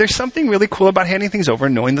understand that there's something really cool about handing things over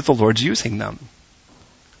and knowing that the Lord's using them.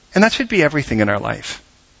 And that should be everything in our life.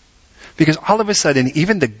 Because all of a sudden,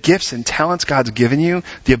 even the gifts and talents God's given you,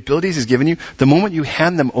 the abilities He's given you, the moment you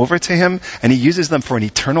hand them over to Him and He uses them for an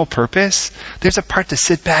eternal purpose, there's a part to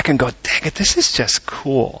sit back and go, dang it, this is just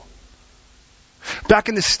cool. Back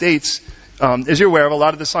in the States, as you're aware of, a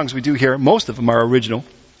lot of the songs we do here, most of them are original.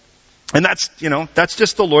 And that's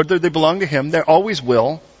just the Lord. They belong to Him. They always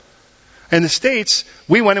will. In the States,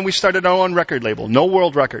 we went and we started our own record label, No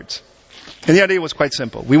World Records. And the idea was quite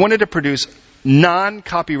simple. We wanted to produce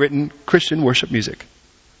non-copywritten Christian worship music.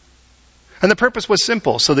 And the purpose was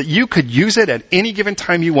simple, so that you could use it at any given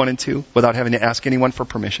time you wanted to without having to ask anyone for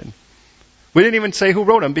permission. We didn't even say who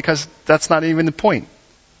wrote them because that's not even the point.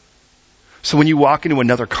 So when you walk into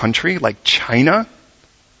another country like China,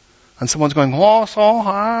 and someone's going, oh, so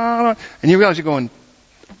hard, and you realize you're going,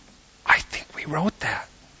 I think we wrote that.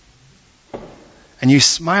 And you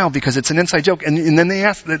smile because it's an inside joke. And then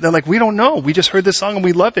they're like, we don't know. We just heard this song and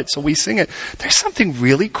we love it, so we sing it. There's something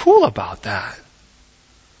really cool about that.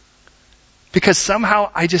 Because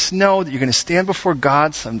somehow I just know that you're going to stand before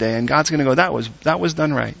God someday and God's going to go, that was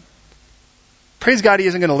done right. Praise God, He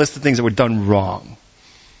isn't going to list the things that were done wrong.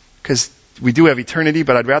 Because we do have eternity,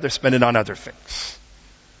 but I'd rather spend it on other things.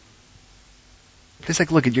 But it's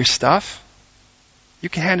like, look at your stuff. You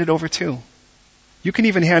can hand it over too. You can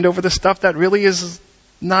even hand over the stuff that really is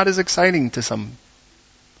not as exciting to some.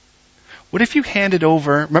 What if you hand it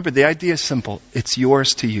over? Remember, the idea is simple. It's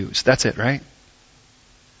yours to use. That's it, right?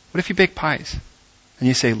 What if you bake pies and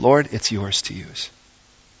you say, Lord, it's yours to use?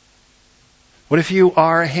 What if you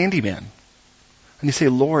are a handyman and you say,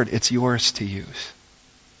 Lord, it's yours to use?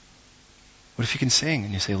 What if you can sing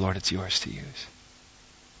and you say, Lord, it's yours to use?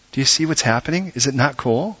 Do you see what's happening? Is it not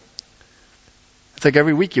cool? It's like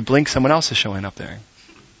every week you blink, someone else is showing up there.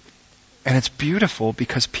 And it's beautiful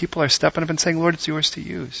because people are stepping up and saying, Lord, it's yours to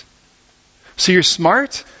use. So you're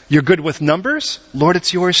smart, you're good with numbers. Lord,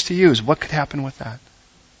 it's yours to use. What could happen with that?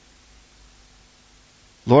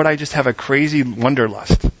 Lord, I just have a crazy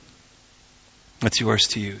wanderlust. It's yours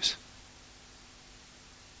to use.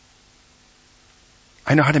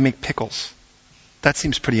 I know how to make pickles. That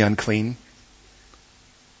seems pretty unclean.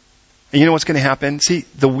 And you know what's going to happen? See,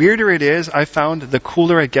 the weirder it is, I found, the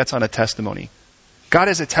cooler it gets on a testimony. God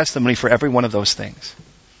has a testimony for every one of those things.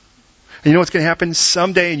 And you know what's going to happen?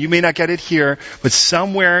 Someday, and you may not get it here, but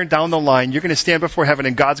somewhere down the line, you're going to stand before heaven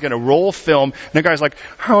and God's going to roll film. And the guy's like,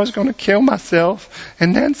 I was going to kill myself.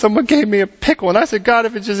 And then someone gave me a pickle. And I said, God,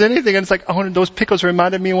 if it's just anything. And it's like, oh, those pickles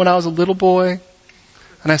reminded me when I was a little boy.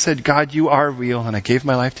 And I said, God, you are real. And I gave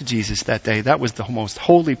my life to Jesus that day. That was the most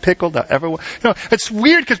holy pickle that ever was. You know, it's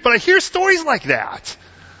weird, but I hear stories like that.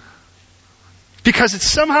 Because it's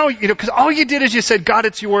somehow, because all you did is you said, God,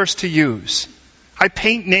 it's yours to use. I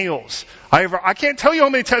paint nails. I can't tell you how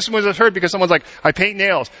many testimonies I've heard because someone's like, I paint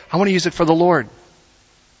nails. I want to use it for the Lord.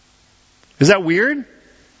 Is that weird?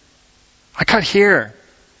 I cut hair.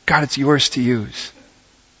 God, it's yours to use.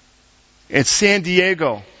 It's San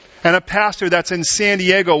Diego. And a pastor that's in San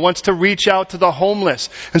Diego wants to reach out to the homeless.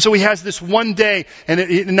 And so he has this one day,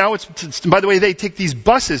 and now it's, by the way, they take these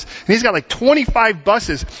buses, and he's got like 25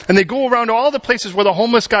 buses, and they go around to all the places where the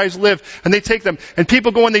homeless guys live, and they take them, and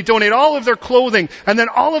people go and they donate all of their clothing, and then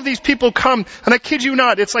all of these people come, and I kid you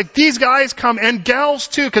not, it's like these guys come, and gals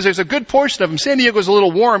too, because there's a good portion of them. San Diego's a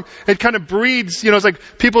little warm. It kind of breeds, it's like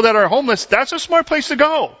people that are homeless, that's a smart place to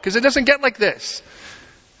go, because it doesn't get like this.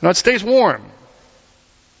 It stays warm.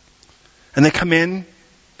 And they come in,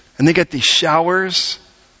 and they get these showers,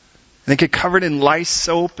 and they get covered in lice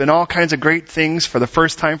soap and all kinds of great things for the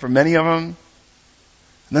first time for many of them. And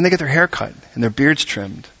then they get their hair cut and their beards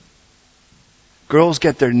trimmed. Girls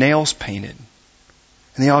get their nails painted,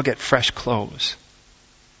 and they all get fresh clothes.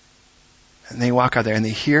 And they walk out there, and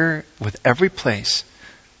they hear, with every place,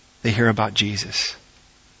 they hear about Jesus.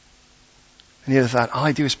 And you thought, all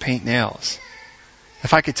I do is paint nails.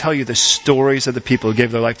 If I could tell you the stories of the people who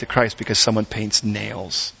gave their life to Christ because someone paints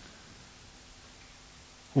nails.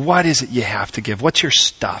 What is it you have to give? What's your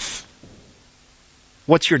stuff?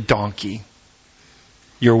 What's your donkey?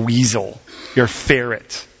 Your weasel? Your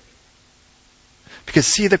ferret? Because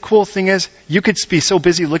see, the cool thing is, you could be so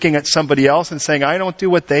busy looking at somebody else and saying, I don't do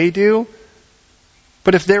what they do.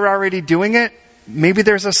 But if they're already doing it, maybe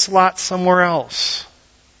there's a slot somewhere else.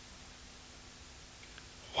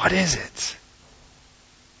 What is it?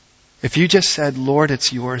 If you just said, Lord,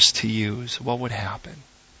 it's yours to use, what would happen?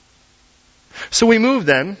 So we move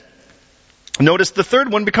then. Notice the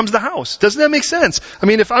third one becomes the house. Doesn't that make sense? I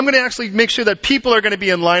mean, if I'm going to actually make sure that people are going to be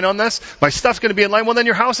in line on this, my stuff's going to be in line, well then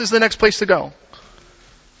your house is the next place to go.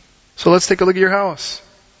 So let's take a look at your house.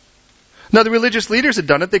 Now the religious leaders had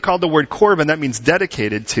done it. They called the word korban, that means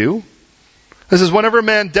dedicated to. This is whenever a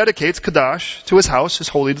man dedicates kadash to his house, is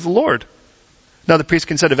holy to the Lord. Now the priest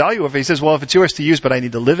can set a value of it. He says, well, if it's yours to use, but I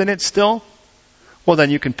need to live in it still, well then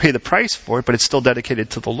you can pay the price for it, but it's still dedicated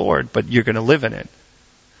to the Lord, but you're going to live in it.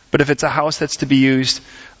 But if it's a house that's to be used,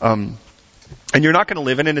 and you're not going to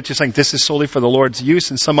live in it, it's just like this is solely for the Lord's use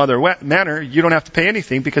in some other manner, you don't have to pay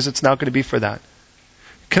anything because it's not going to be for that.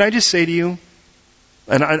 Can I just say to you,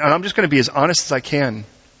 and I'm just going to be as honest as I can,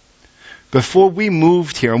 before we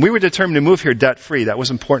moved here, and we were determined to move here debt-free, that was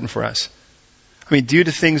important for us. I mean, due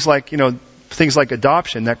to things like, things like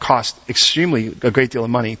adoption that cost a great deal of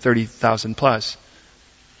money, $30,000 plus.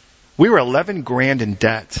 We were $11,000 in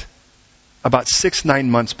debt about 6-9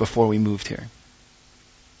 months before we moved here.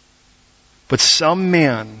 But some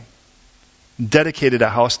man dedicated a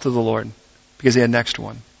house to the Lord because he had an extra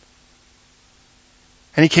one.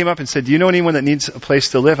 And he came up and said, do you know anyone that needs a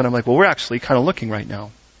place to live? And I'm like, well, we're actually kind of looking right now.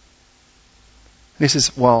 And he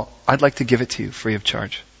says, well, I'd like to give it to you free of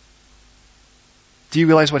charge. Do you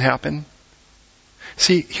realize what happened?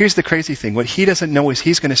 See, here's the crazy thing. What he doesn't know is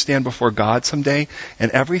he's going to stand before God someday, and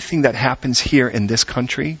everything that happens here in this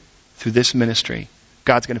country, through this ministry,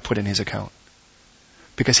 God's going to put in his account.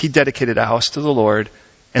 Because he dedicated a house to the Lord,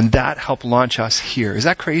 and that helped launch us here. Is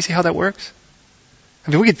that crazy how that works?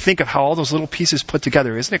 I mean, we could think of how all those little pieces put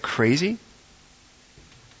together. Isn't it crazy?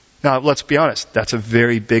 Now, let's be honest. That's a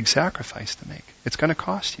very big sacrifice to make. It's going to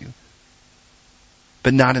cost you.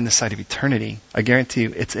 But not in the sight of eternity. I guarantee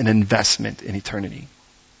you, it's an investment in eternity.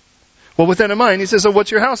 Well, with that in mind, he says, so what's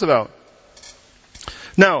your house about?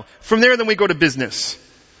 Now, from there, then we go to business.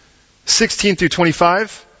 16 through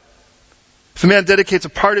 25. If a man dedicates a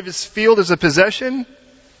part of his field as a possession,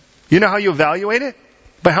 you know how you evaluate it?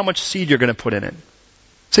 By how much seed you're going to put in it.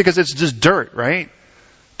 See, because it's just dirt, right?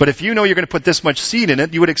 But if you know you're going to put this much seed in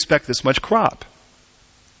it, you would expect this much crop.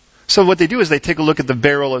 So what they do is they take a look at the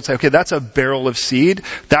barrel and say, okay, that's a barrel of seed.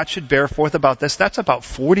 That should bear forth about this. That's about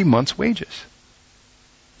 40 months' wages.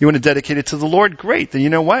 You want to dedicate it to the Lord? Great. Then you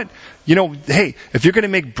know what? Hey, if you're going to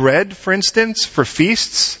make bread, for instance, for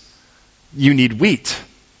feasts, you need wheat.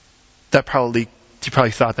 You probably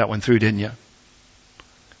thought that one through, didn't you?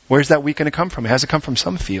 Where's that wheat going to come from? It has to come from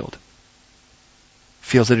some field.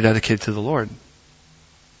 Fields that are dedicated to the Lord.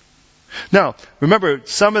 Now, remember,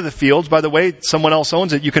 some of the fields, by the way, someone else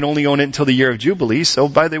owns it. You can only own it until the year of Jubilee. So,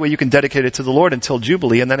 by the way, you can dedicate it to the Lord until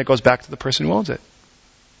Jubilee, and then it goes back to the person who owns it.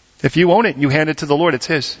 If you own it and you hand it to the Lord, it's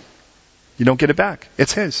His. You don't get it back.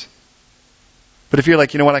 It's His. But if you're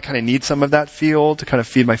like, you know what, I kind of need some of that field to kind of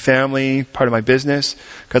feed my family, part of my business,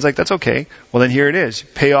 God's like, that's okay. Well, then here it is.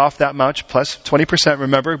 Pay off that much plus 20%.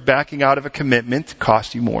 Remember, backing out of a commitment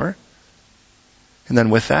costs you more. And then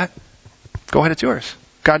with that, go ahead, it's yours.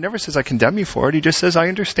 God never says, I condemn you for it. He just says, I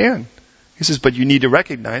understand. He says, but you need to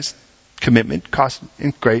recognize commitment costs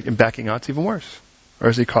great, and backing out's even worse. Or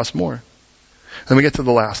does it cost more? Then we get to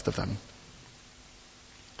the last of them.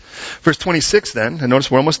 Verse 26 then, and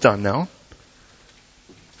notice we're almost done now.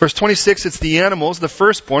 Verse 26, it's the animals, the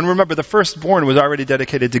firstborn. Remember, the firstborn was already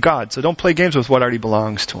dedicated to God. So don't play games with what already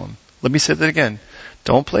belongs to Him. Let me say that again.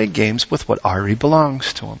 Don't play games with what already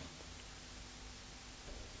belongs to Him.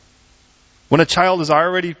 When a child has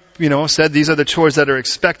already, said these are the chores that are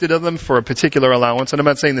expected of them for a particular allowance, and I'm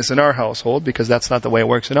not saying this in our household because that's not the way it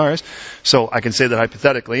works in ours, so I can say that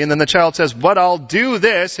hypothetically, and then the child says, but I'll do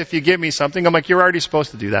this if you give me something. I'm like, you're already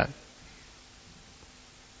supposed to do that.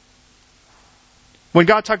 When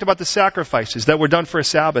God talked about the sacrifices that were done for a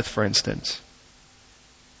Sabbath, for instance,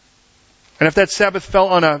 and if that Sabbath fell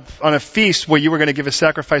on a feast where you were going to give a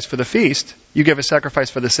sacrifice for the feast, you give a sacrifice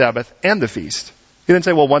for the Sabbath and the feast. You didn't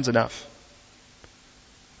say, well, one's enough.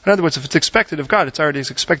 In other words, if it's expected of God, it's already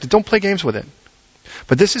expected. Don't play games with it.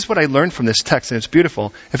 But this is what I learned from this text, and it's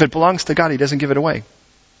beautiful. If it belongs to God, He doesn't give it away.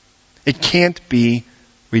 It can't be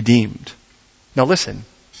redeemed. Now listen.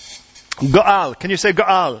 Ga'al. Can you say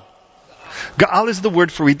Ga'al? Ga'al is the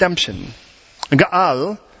word for redemption.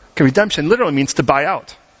 Ga'al, redemption, literally means to buy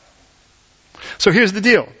out. So here's the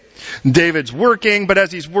deal. David's working, but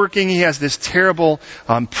as he's working, he has this terrible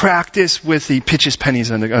practice with he pitches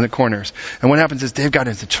pennies on the corners. And what happens is Dave got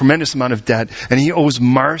into a tremendous amount of debt, and he owes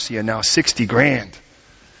Marcia now $60,000.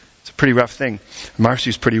 It's a pretty rough thing.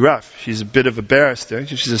 Marcia's pretty rough. She's a bit of a barrister.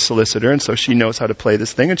 She's a solicitor, and so she knows how to play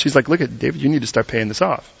this thing. And she's like, look at David, you need to start paying this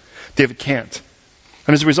off. David can't.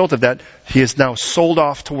 And as a result of that, he is now sold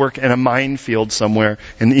off to work in a minefield somewhere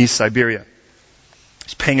in East Siberia.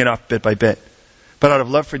 He's paying it off bit by bit. But out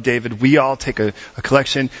of love for David, we all take a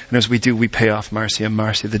collection, and as we do, we pay off Marcia.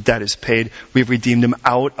 Marcia, the debt is paid. We've redeemed him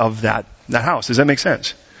out of that house. Does that make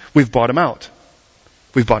sense? We've bought him out.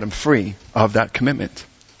 We've bought him free of that commitment.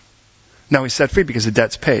 Now he's set free because the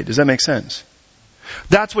debt's paid. Does that make sense?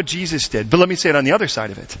 That's what Jesus did. But let me say it on the other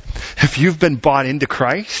side of it. If you've been bought into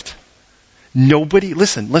Christ,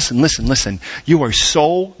 listen. You are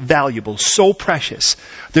so valuable, so precious.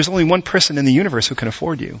 There's only one person in the universe who can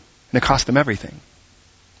afford you, and it cost them everything.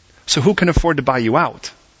 So who can afford to buy you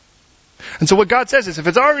out? And so what God says is, if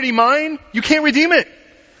it's already mine, you can't redeem it.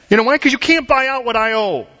 You know why? Because you can't buy out what I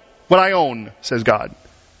own, says God.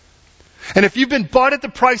 And if you've been bought at the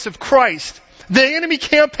price of Christ, the enemy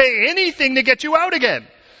can't pay anything to get you out again.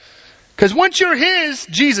 Because once you're His,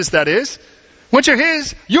 Jesus that is, once you're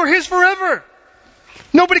His forever.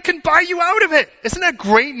 Nobody can buy you out of it. Isn't that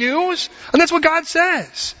great news? And that's what God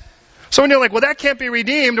says. So when you're like, well, that can't be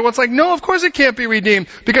redeemed, well, it's like, no, of course it can't be redeemed.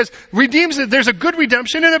 Because there's a good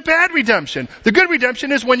redemption and a bad redemption. The good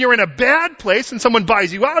redemption is when you're in a bad place and someone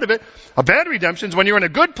buys you out of it. A bad redemption is when you're in a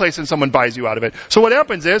good place and someone buys you out of it. So what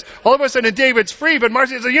happens is, all of a sudden David's free, but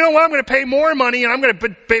Marcia says, you know what, I'm going to pay more money and I'm going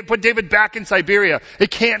to put David back in Siberia.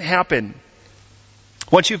 It can't happen.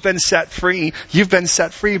 Once you've been set free, you've been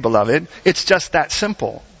set free, beloved. It's just that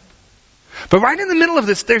simple. But right in the middle of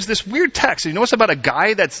this, there's this weird text. You notice about a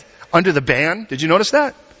guy that's under the ban? Did you notice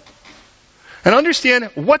that? And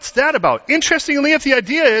understand, what's that about? Interestingly enough, the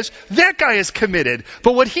idea is, that guy is committed.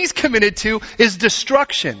 But what he's committed to is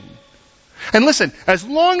destruction. And listen, as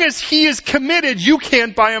long as he is committed, you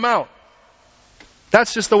can't buy him out.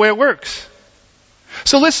 That's just the way it works.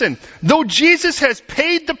 So listen, though Jesus has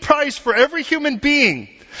paid the price for every human being,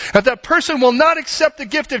 if that person will not accept the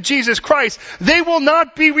gift of Jesus Christ, they will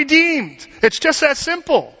not be redeemed. It's just that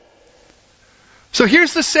simple. So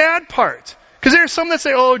here's the sad part. Because there are some that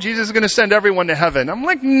say, oh, Jesus is going to send everyone to heaven. I'm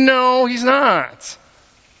like, no, He's not.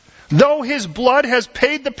 Though his blood has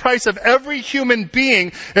paid the price of every human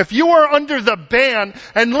being, if you are under the ban,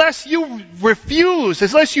 unless you refuse,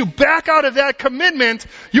 unless you back out of that commitment,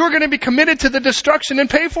 you're going to be committed to the destruction and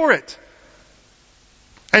pay for it.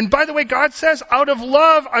 And by the way, God says, out of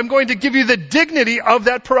love, I'm going to give you the dignity of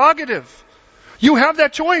that prerogative. You have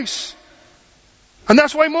that choice. And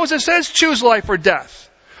that's why Moses says, choose life or death.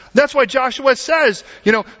 That's why Joshua says,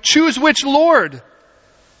 choose which Lord.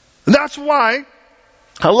 That's why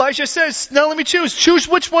Elijah says, now let me choose. Choose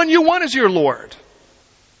which one you want as your Lord.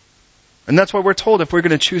 And that's why we're told if we're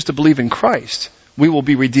going to choose to believe in Christ, we will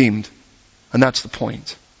be redeemed. And that's the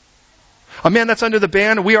point. A man that's under the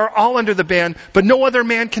ban, we are all under the ban, but no other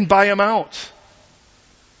man can buy him out.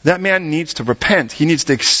 That man needs to repent. He needs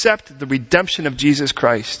to accept the redemption of Jesus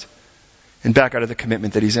Christ and back out of the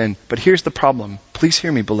commitment that he's in. But here's the problem. Please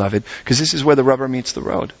hear me, beloved, because this is where the rubber meets the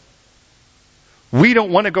road. We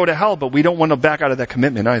don't want to go to hell, but we don't want to back out of that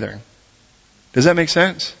commitment either. Does that make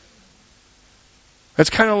sense? It's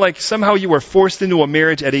kind of like somehow you were forced into a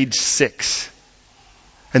marriage at age 6.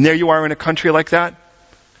 And there you are in a country like that.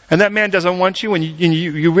 And that man doesn't want you, and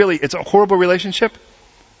you really, it's a horrible relationship.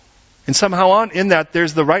 And somehow in that,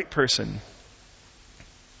 there's the right person.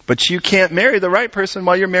 But you can't marry the right person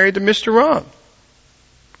while you're married to Mr. Wrong.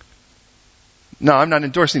 No, I'm not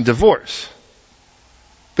endorsing divorce.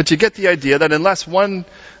 But you get the idea that unless one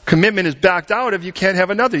commitment is backed out of, you can't have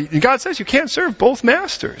another. And God says you can't serve both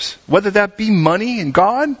masters. Whether that be money and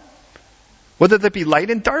God, whether that be light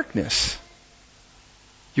and darkness.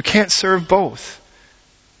 You can't serve both.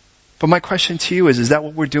 But my question to you is that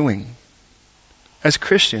what we're doing? As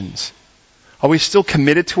Christians, are we still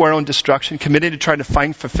committed to our own destruction, committed to trying to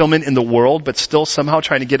find fulfillment in the world, but still somehow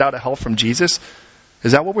trying to get out of hell from Jesus?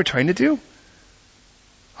 Is that what we're trying to do?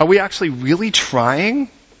 Are we actually really trying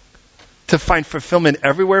to find fulfillment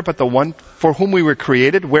everywhere but the one for whom we were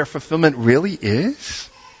created, where fulfillment really is?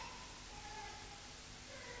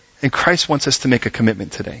 And Christ wants us to make a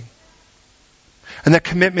commitment today. And that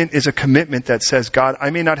commitment is a commitment that says, God,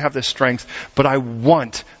 I may not have the strength, but I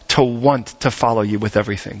want to follow you with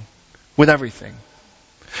everything. With everything.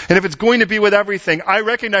 And if it's going to be with everything, I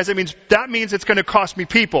recognize that means it's going to cost me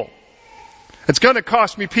people. It's going to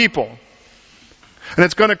cost me people. And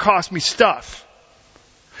it's going to cost me stuff.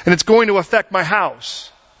 And it's going to affect my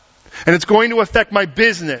house. And it's going to affect my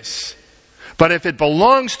business. But if it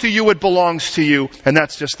belongs to you, it belongs to you. And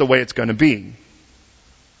that's just the way it's going to be.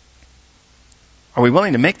 Are we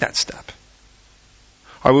willing to make that step?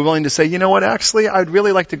 Are we willing to say, you know what, actually, I'd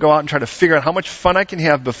really like to go out and try to figure out how much fun I can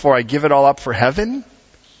have before I give it all up for heaven?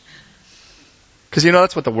 Because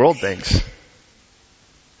that's what the world thinks.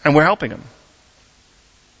 And we're helping them.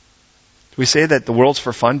 Do we say that the world's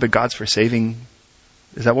for fun, but God's for saving?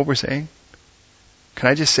 Is that what we're saying? Can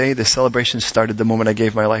I just say the celebration started the moment I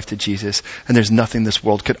gave my life to Jesus, and there's nothing this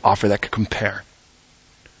world could offer that could compare.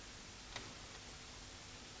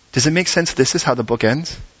 Does it make sense this is how the book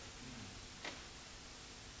ends?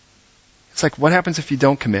 It's like, what happens if you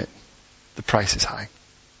don't commit? The price is high.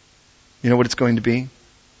 You know what it's going to be?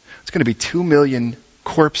 It's going to be 2 million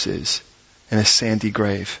corpses in a sandy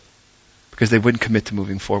grave because they wouldn't commit to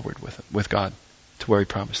moving forward with God to where he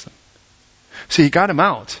promised them. So he got them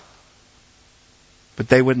out, but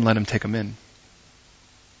they wouldn't let him take them in.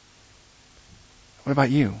 What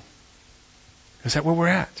about you? Is that where we're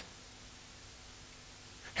at?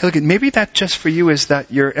 Hey, look, maybe that just for you is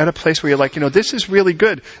that you're at a place where you're like, this is really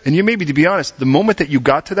good. And you maybe, to be honest, the moment that you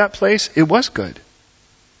got to that place, it was good.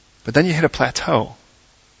 But then you hit a plateau.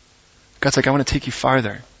 God's like, I want to take you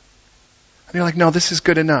farther. And you're like, no, this is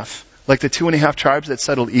good enough. Like the 2.5 tribes that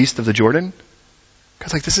settled east of the Jordan.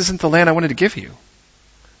 God's like, this isn't the land I wanted to give you.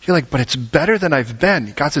 You're like, but it's better than I've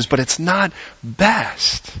been. God says, but it's not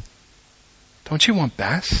best. Don't you want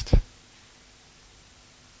best?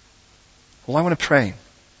 Well, I want to pray.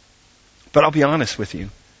 But I'll be honest with you.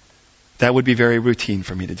 That would be very routine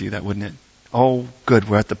for me to do that, wouldn't it? Oh, good.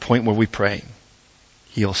 We're at the point where we pray.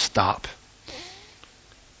 He'll stop.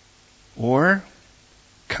 Or,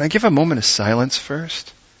 can I give a moment of silence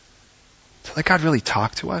first? To let God really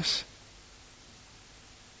talk to us?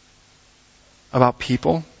 About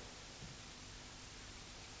people?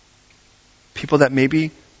 People that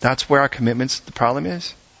maybe that's where our commitments, the problem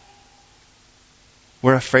is?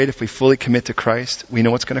 We're afraid if we fully commit to Christ, we know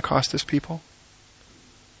what's going to cost us people.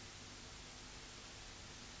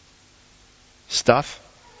 Stuff.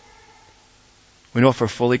 We know if we're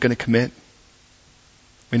fully going to commit,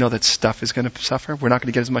 we know that stuff is going to suffer. We're not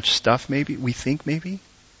going to get as much stuff maybe, we think maybe.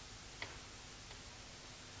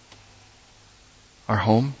 Our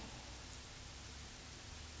home.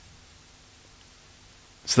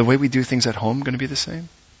 Is the way we do things at home going to be the same?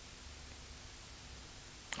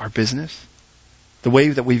 Our business? The way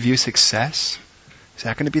that we view success? Is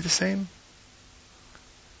that going to be the same?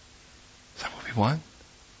 Is that what we want?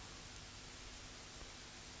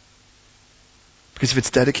 Because if it's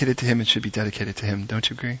dedicated to Him, it should be dedicated to Him. Don't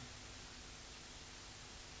you agree?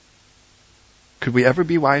 Could we ever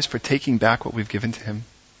be wise for taking back what we've given to Him?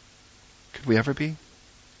 Could we ever be?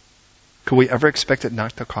 Could we ever expect it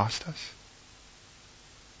not to cost us?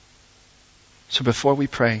 So before we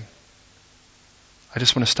pray, I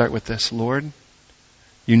just want to start with this. Lord,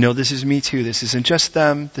 you know this is me too. This isn't just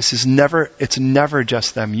them. It's never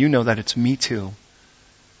just them. You know that it's me too.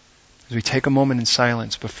 As we take a moment in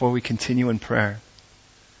silence before we continue in prayer,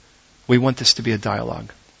 we want this to be a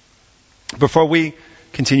dialogue. Before we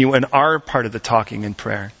continue in our part of the talking in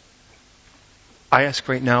prayer, I ask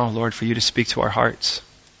right now, Lord, for you to speak to our hearts.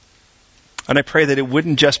 And I pray that it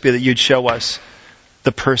wouldn't just be that you'd show us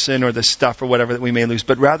the person or the stuff or whatever that we may lose,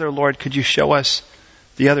 but rather, Lord, could you show us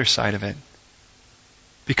the other side of it?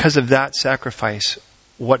 Because of that sacrifice,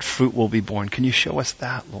 what fruit will be born? Can you show us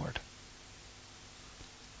that, Lord?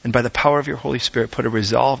 And by the power of your Holy Spirit, put a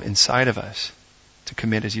resolve inside of us to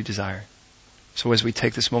commit as you desire. So as we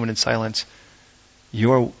take this moment in silence,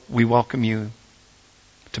 we welcome you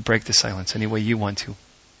to break the silence any way you want to.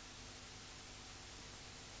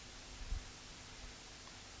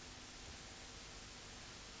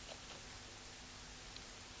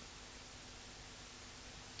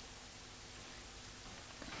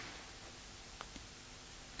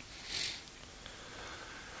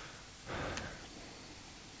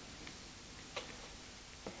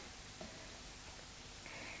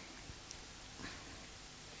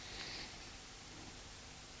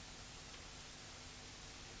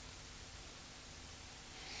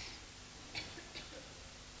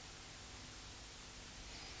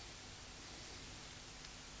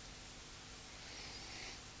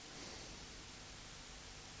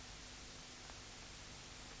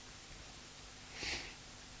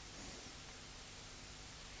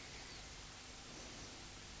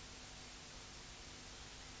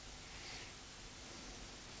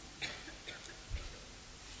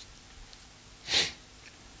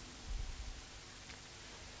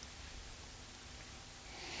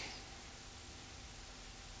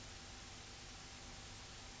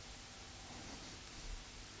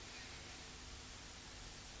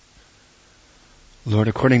 Lord,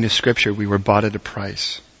 according to Scripture, we were bought at a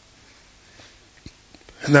price.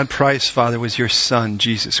 And that price, Father, was your Son,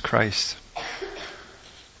 Jesus Christ.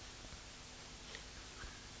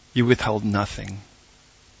 You withheld nothing.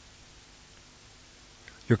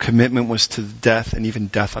 Your commitment was to death and even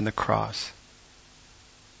death on the cross.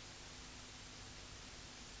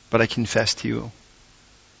 But I confess to you,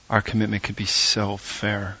 our commitment could be so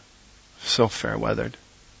fair weathered,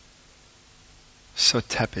 so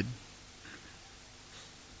tepid.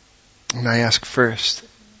 And I ask first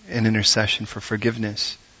in intercession for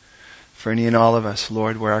forgiveness for any and all of us,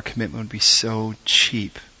 Lord, where our commitment would be so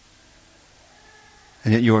cheap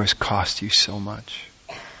and yet yours cost you so much.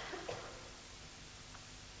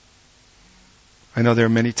 I know there are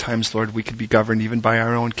many times, Lord, we could be governed even by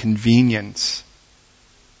our own convenience.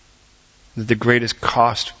 That the greatest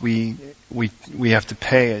cost we have to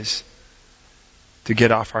pay is to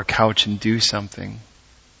get off our couch and do something.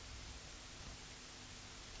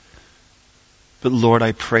 But Lord,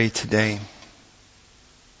 I pray today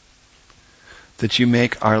that you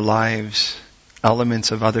make our lives elements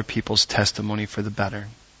of other people's testimony for the better.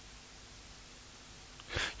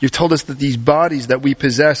 You've told us that these bodies that we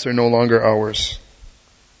possess are no longer ours.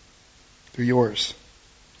 They're yours.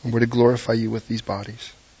 And we're to glorify you with these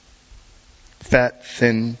bodies. Fat,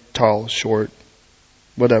 thin, tall, short,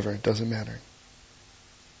 whatever, it doesn't matter.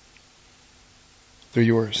 They're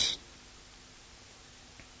yours.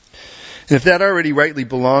 And if that already rightly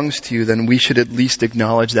belongs to you, then we should at least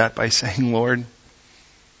acknowledge that by saying, Lord,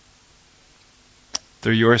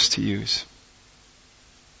 they're yours to use.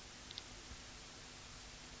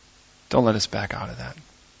 Don't let us back out of that.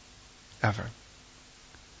 Ever.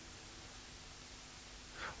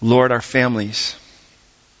 Lord, our families,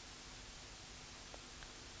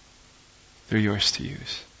 they're yours to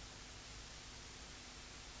use.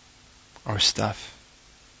 Our stuff,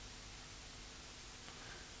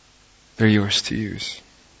 they're yours to use.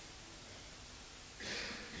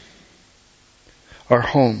 Our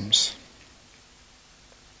homes,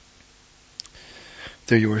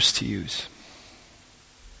 they're yours to use.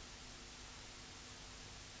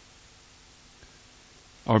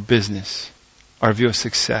 Our business, our view of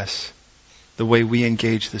success, the way we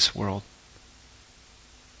engage this world,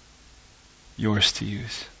 yours to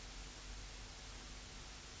use.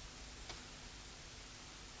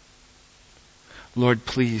 Lord,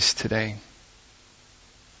 please today,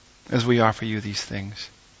 as we offer you these things,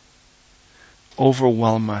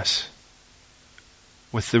 overwhelm us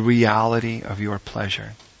with the reality of your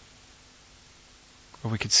pleasure,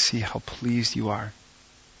 where we could see how pleased you are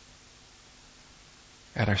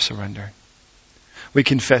at our surrender. We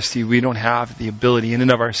confess to you we don't have the ability in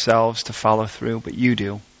and of ourselves to follow through, but you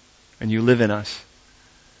do, and you live in us.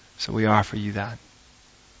 So we offer you that.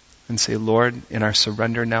 And say, Lord, in our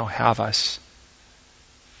surrender now, have us.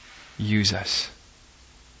 Use us.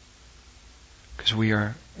 Because we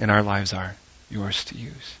are, and our lives are, yours to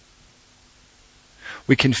use.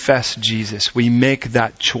 We confess Jesus. We make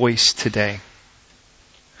that choice today.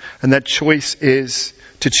 And that choice is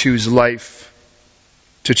to choose life.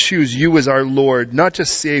 To choose you as our Lord, not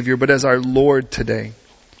just Savior, but as our Lord today.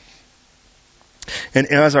 And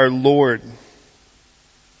as our Lord,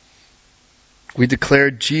 we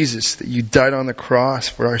declare, Jesus, that you died on the cross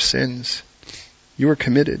for our sins. You were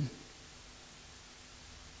committed.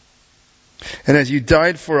 And as you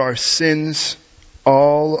died for our sins,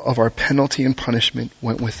 all of our penalty and punishment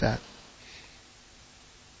went with that.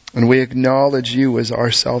 And we acknowledge you as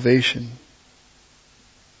our salvation.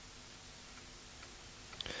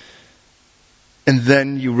 And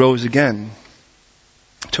then you rose again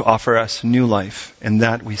to offer us new life. And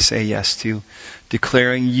that we say yes to,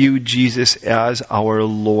 declaring you, Jesus, as our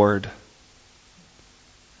Lord.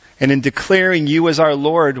 And in declaring you as our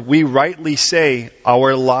Lord, we rightly say,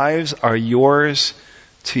 our lives are yours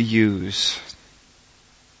to use.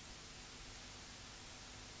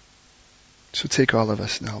 So take all of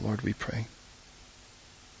us now, Lord, we pray.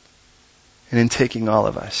 And in taking all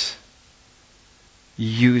of us,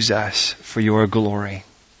 use us for your glory.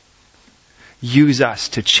 Use us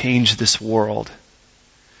to change this world.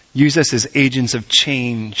 Use us as agents of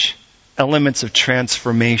change, elements of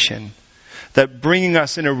transformation. That bringing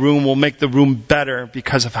us in a room will make the room better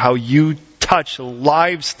because of how you touch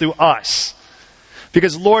lives through us.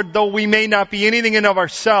 Because Lord, though we may not be anything in of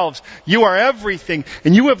ourselves, you are everything.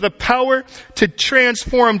 And you have the power to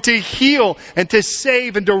transform, to heal, and to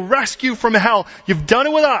save, and to rescue from hell. You've done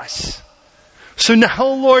it with us. So now,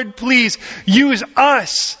 Lord, please use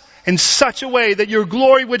us in such a way that your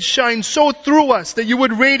glory would shine so through us, that you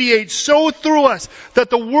would radiate so through us, that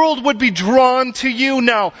the world would be drawn to you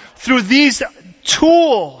now through these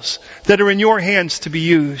tools that are in your hands to be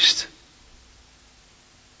used.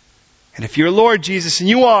 And if you're Lord Jesus, and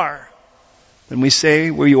you are, then we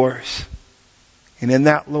say we're yours. And in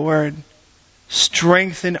that, Lord,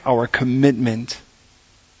 strengthen our commitment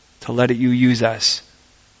to let you use us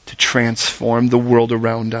to transform the world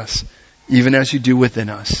around us, even as you do within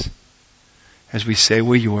us, as we say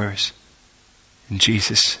we're yours. In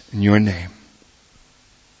Jesus, in your name.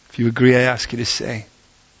 If you agree, I ask you to say,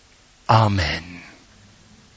 Amen.